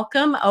 You're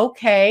welcome.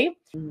 Okay.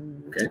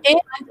 And,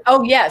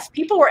 oh, yes,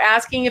 people were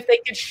asking if they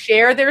could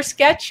share their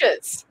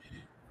sketches.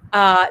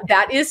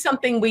 That is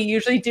something we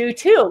usually do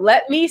too.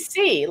 Let me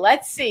see.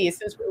 Let's see.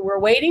 Since we're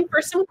waiting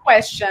for some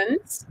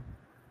questions.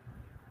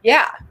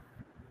 Yeah.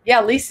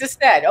 Yeah, Lisa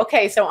said.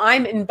 Okay, so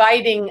I'm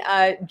inviting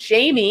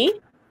Jamie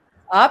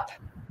up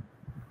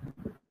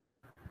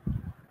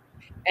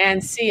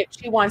and see if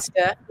she wants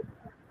to.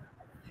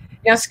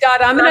 Now, Scott,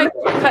 I'm going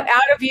to cut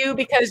out of you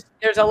because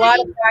there's a lot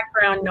of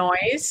background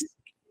noise.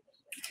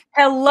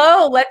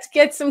 Hello, let's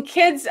get some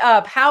kids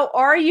up. How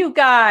are you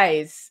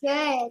guys?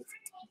 Good.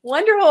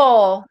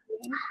 Wonderful.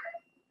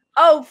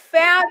 Oh,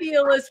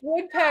 fabulous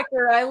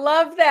woodpecker. I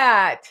love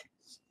that.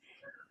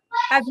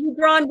 Have you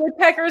drawn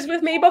woodpeckers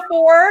with me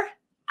before?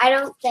 I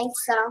don't think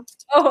so.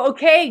 Oh,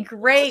 okay,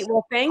 great.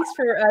 Well, thanks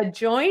for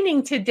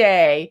joining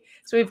today.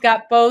 So we've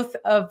got both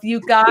of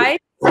you guys.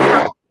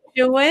 How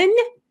you doing?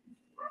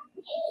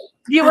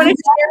 Do you want to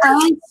share?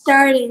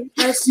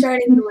 I was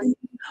starting to win.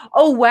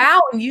 Oh,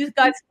 wow. And you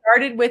got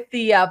started with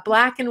the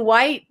black and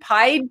white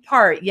pied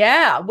part.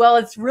 Yeah. Well,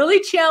 it's really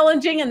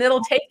challenging and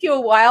it'll take you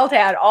a while to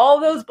add all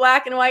those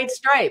black and white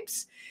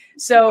stripes.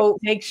 So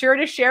make sure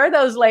to share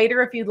those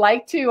later if you'd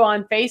like to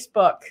on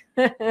Facebook.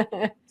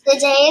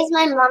 Today is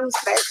my mom's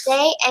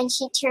birthday, and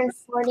she turned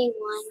 41.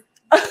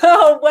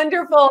 Oh,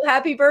 wonderful.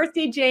 Happy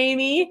birthday,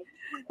 Jamie.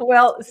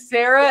 Well,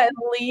 Sarah and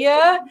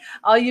Leah,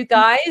 all you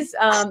guys,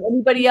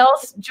 anybody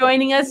else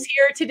joining us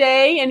here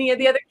today? Any of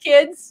the other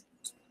kids?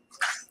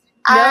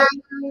 No.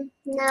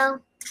 No.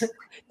 Do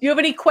you have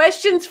any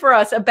questions for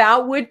us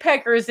about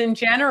woodpeckers in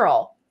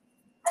general?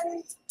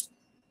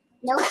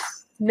 Nope.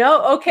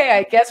 No? Okay,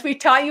 I guess we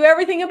taught you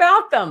everything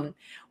about them.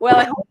 Well,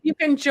 I hope you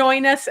can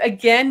join us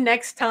again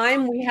next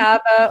time we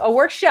have a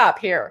workshop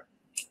here.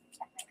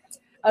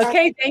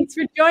 Okay, thanks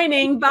for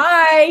joining.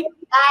 Bye.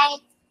 Bye.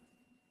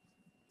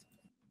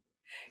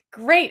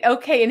 Great.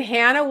 Okay, and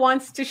Hannah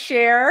wants to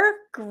share.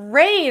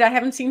 Great. I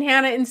haven't seen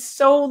Hannah in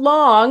so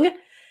long.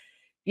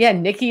 Yeah,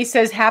 Nikki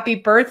says happy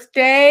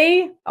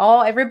birthday.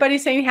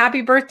 Everybody's saying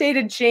happy birthday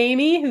to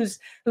Jamie, who's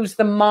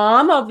the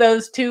mom of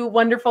those two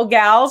wonderful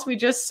gals we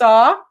just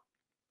saw.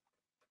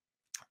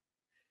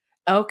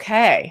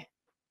 Okay.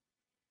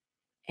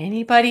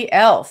 Anybody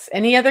else?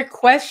 Any other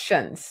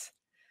questions?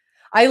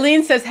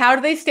 Eileen says, how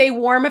do they stay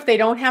warm if they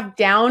don't have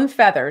down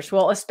feathers?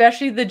 Well,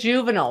 especially the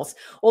juveniles.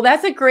 Well,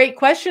 that's a great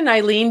question,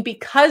 Eileen,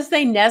 because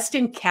they nest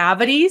in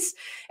cavities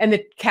and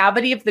the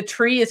cavity of the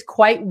tree is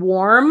quite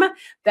warm.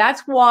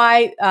 That's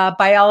why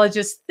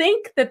biologists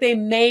think that they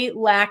may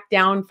lack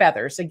down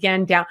feathers.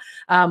 Again,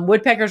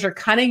 woodpeckers are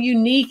kind of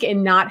unique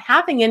in not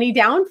having any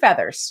down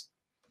feathers.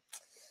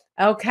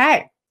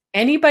 Okay.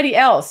 Anybody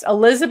else?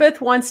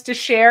 Elizabeth wants to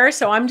share,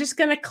 so I'm just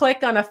going to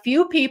click on a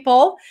few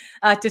people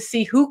to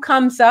see who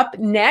comes up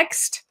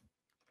next.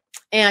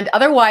 And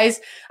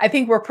otherwise, I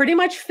think we're pretty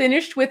much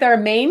finished with our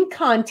main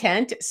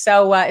content.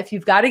 So if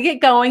you've got to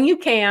get going, you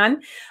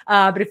can.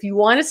 But if you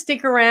want to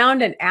stick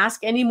around and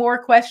ask any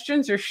more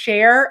questions or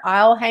share,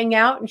 I'll hang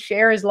out and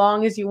share as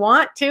long as you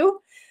want to.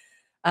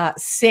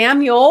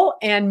 Samuel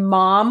and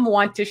Mom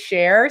want to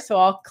share, so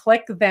I'll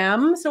click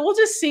them. So we'll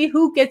just see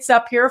who gets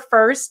up here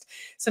first.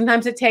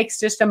 Sometimes it takes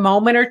just a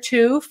moment or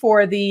two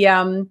for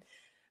them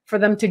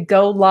to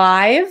go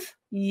live.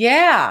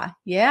 Yeah.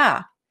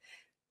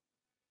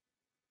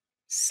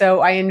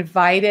 So I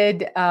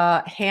invited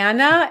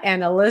Hannah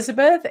and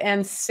Elizabeth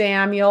and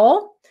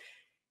Samuel.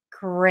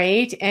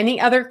 Great. Any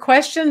other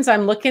questions?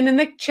 I'm looking in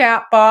the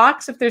chat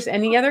box if there's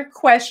any other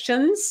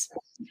questions.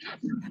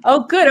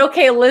 Oh, good.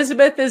 Okay,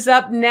 Elizabeth is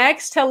up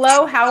next.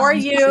 Hello, how are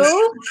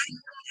you?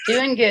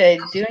 Doing good,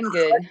 doing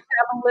good. Let's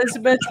have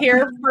Elizabeth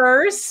here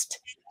first.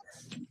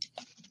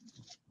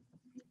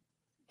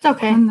 It's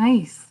okay. Oh,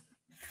 nice.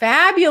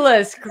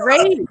 Fabulous.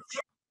 Great.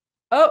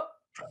 Oh,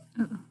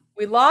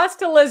 we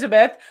lost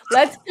Elizabeth.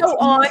 Let's go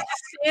on to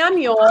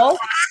Samuel.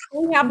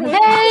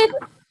 Hey.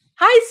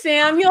 Hi,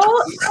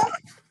 Samuel.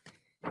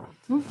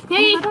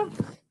 Hey.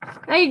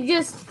 I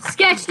just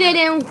sketched it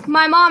and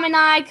my mom and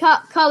I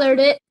colored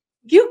it.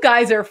 You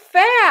guys are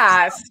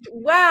fast.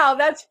 Wow,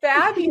 that's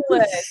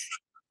fabulous.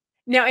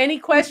 Now, any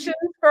questions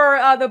for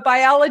the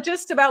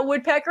biologist about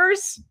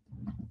woodpeckers?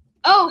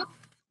 Oh,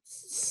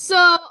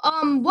 so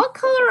what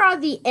color are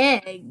the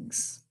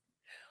eggs?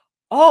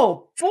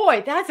 Oh,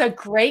 boy, that's a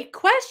great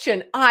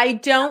question. I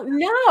don't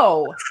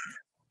know.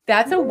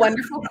 That's a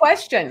wonderful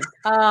question.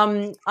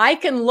 I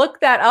can look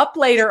that up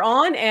later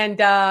on and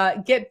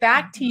get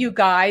back to you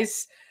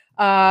guys.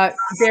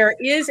 There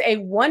is a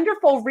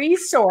wonderful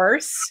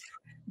resource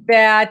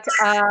that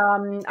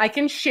I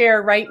can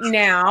share right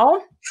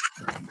now.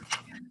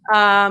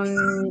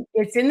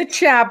 It's in the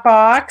chat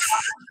box.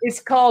 It's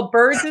called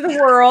Birds of the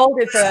World.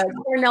 It's a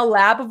Cornell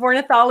Lab of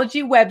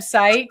Ornithology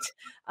website.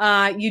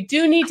 You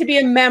do need to be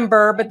a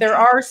member, but there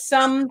are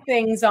some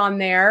things on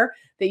there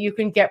that you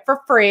can get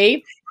for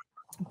free.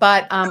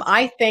 But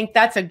I think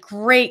that's a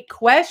great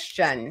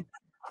question.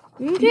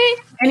 Okay.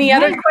 Any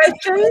other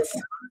questions?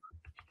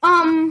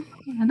 I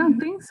don't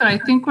think so. I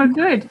think we're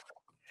good.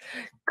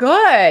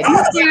 Good.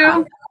 Thank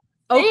you.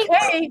 Okay.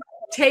 Thanks.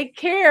 Take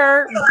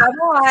care.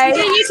 Bye-bye.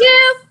 Okay, you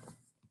too.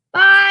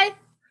 Bye.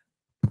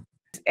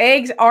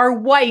 Eggs are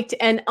white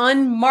and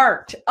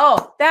unmarked.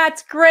 Oh,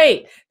 that's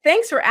great.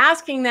 Thanks for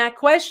asking that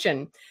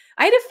question.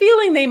 I had a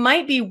feeling they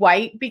might be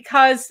white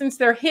because since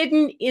they're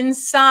hidden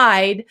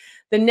inside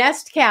the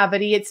nest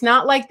cavity, it's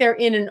not like they're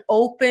in an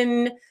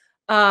open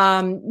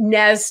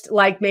nest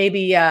like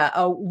maybe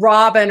a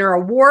robin or a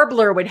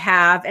warbler would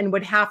have and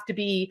would have to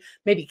be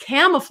maybe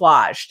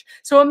camouflaged.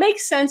 So it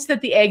makes sense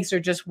that the eggs are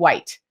just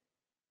white.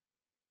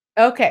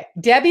 Okay,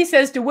 Debbie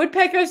says, do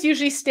woodpeckers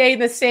usually stay in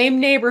the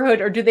same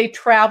neighborhood or do they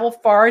travel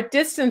far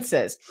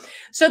distances?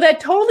 So that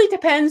totally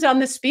depends on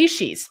the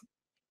species.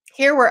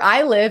 Here where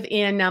I live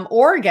in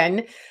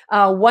Oregon,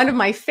 One of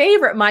my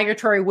favorite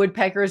migratory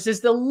woodpeckers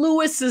is the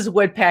Lewis's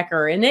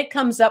woodpecker, and it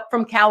comes up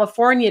from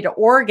California to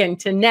Oregon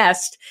to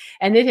nest,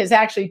 and it has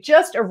actually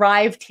just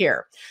arrived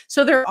here.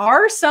 So there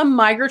are some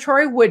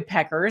migratory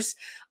woodpeckers,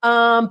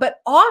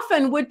 but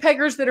often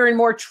woodpeckers that are in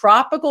more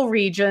tropical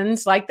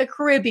regions like the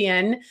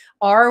Caribbean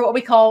are what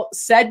we call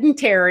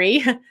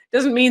sedentary.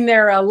 Doesn't mean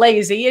they're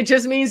lazy. It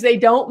just means they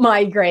don't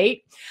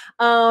migrate.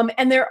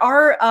 And there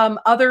are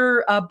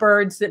other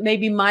birds that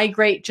maybe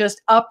migrate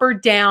just up or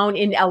down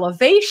in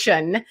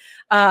elevation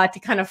to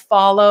kind of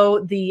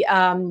follow the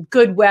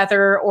good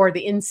weather or the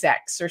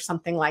insects or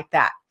something like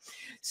that.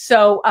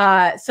 So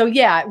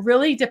yeah, it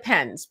really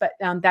depends, but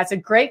that's a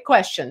great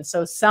question.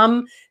 So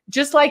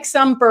just like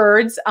some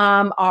birds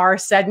are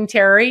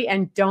sedentary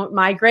and don't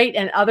migrate,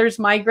 and others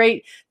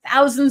migrate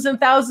thousands and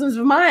thousands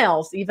of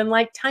miles, even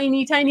like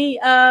tiny, tiny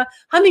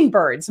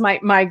hummingbirds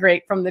might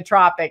migrate from the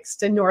tropics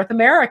to North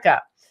America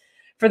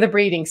for the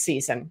breeding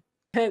season.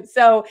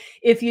 So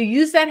if you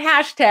use that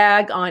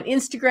hashtag on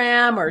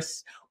Instagram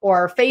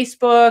or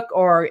Facebook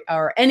or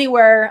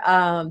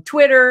anywhere,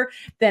 Twitter,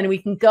 then we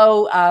can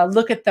go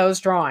look at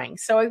those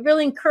drawings. So I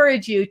really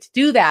encourage you to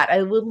do that.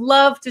 I would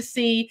love to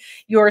see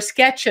your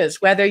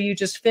sketches, whether you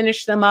just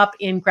finish them up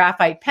in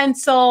graphite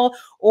pencil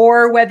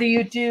or whether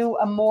you do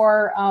a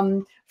more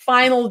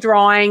final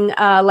drawing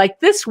like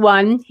this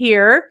one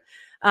here.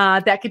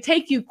 That could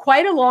take you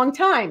quite a long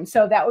time.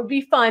 So that would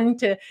be fun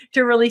to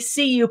really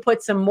see you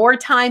put some more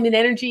time and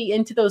energy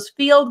into those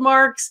field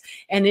marks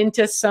and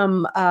into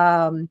some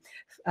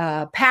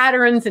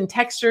patterns and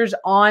textures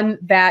on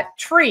that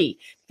tree.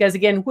 Because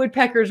again,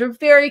 woodpeckers are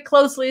very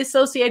closely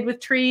associated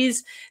with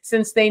trees,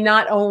 since they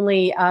not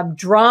only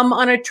drum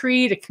on a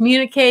tree to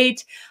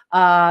communicate,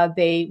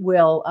 they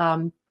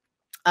will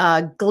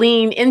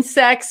glean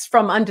insects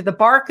from under the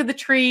bark of the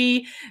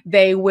tree.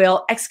 They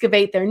will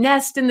excavate their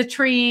nest in the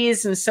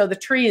trees. And so the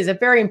tree is a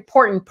very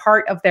important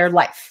part of their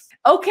life.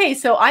 Okay,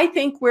 so I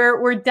think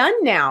we're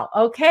done now.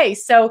 Okay,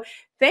 so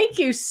thank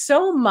you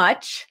so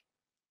much.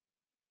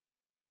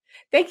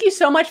 Thank you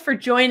so much for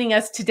joining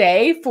us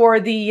today for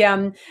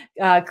the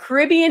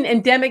Caribbean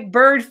Endemic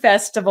Bird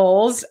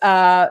Festival's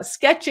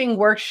sketching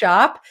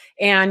workshop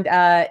and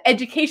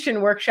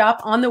education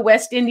workshop on the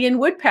West Indian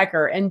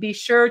Woodpecker. And be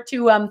sure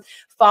to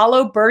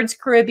follow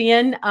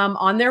BirdsCaribbean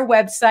on their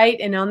website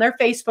and on their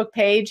Facebook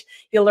page.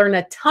 You'll learn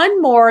a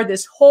ton more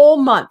this whole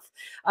month.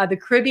 The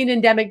Caribbean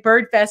Endemic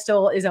Bird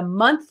Festival is a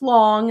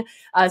month-long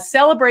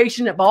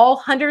celebration of all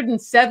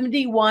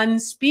 171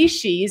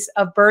 species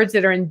of birds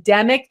that are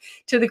endemic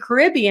to the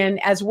Caribbean,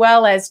 as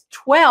well as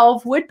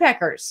 12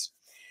 woodpeckers.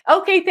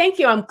 Okay, thank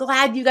you. I'm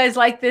glad you guys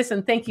like this,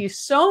 and thank you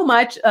so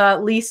much,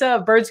 Lisa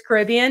of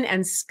BirdsCaribbean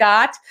and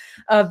Scott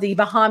of the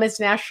Bahamas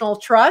National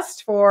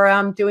Trust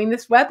for doing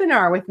this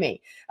webinar with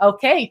me.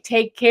 Okay,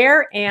 take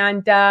care,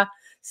 and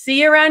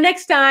see you around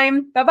next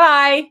time.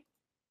 Bye-bye.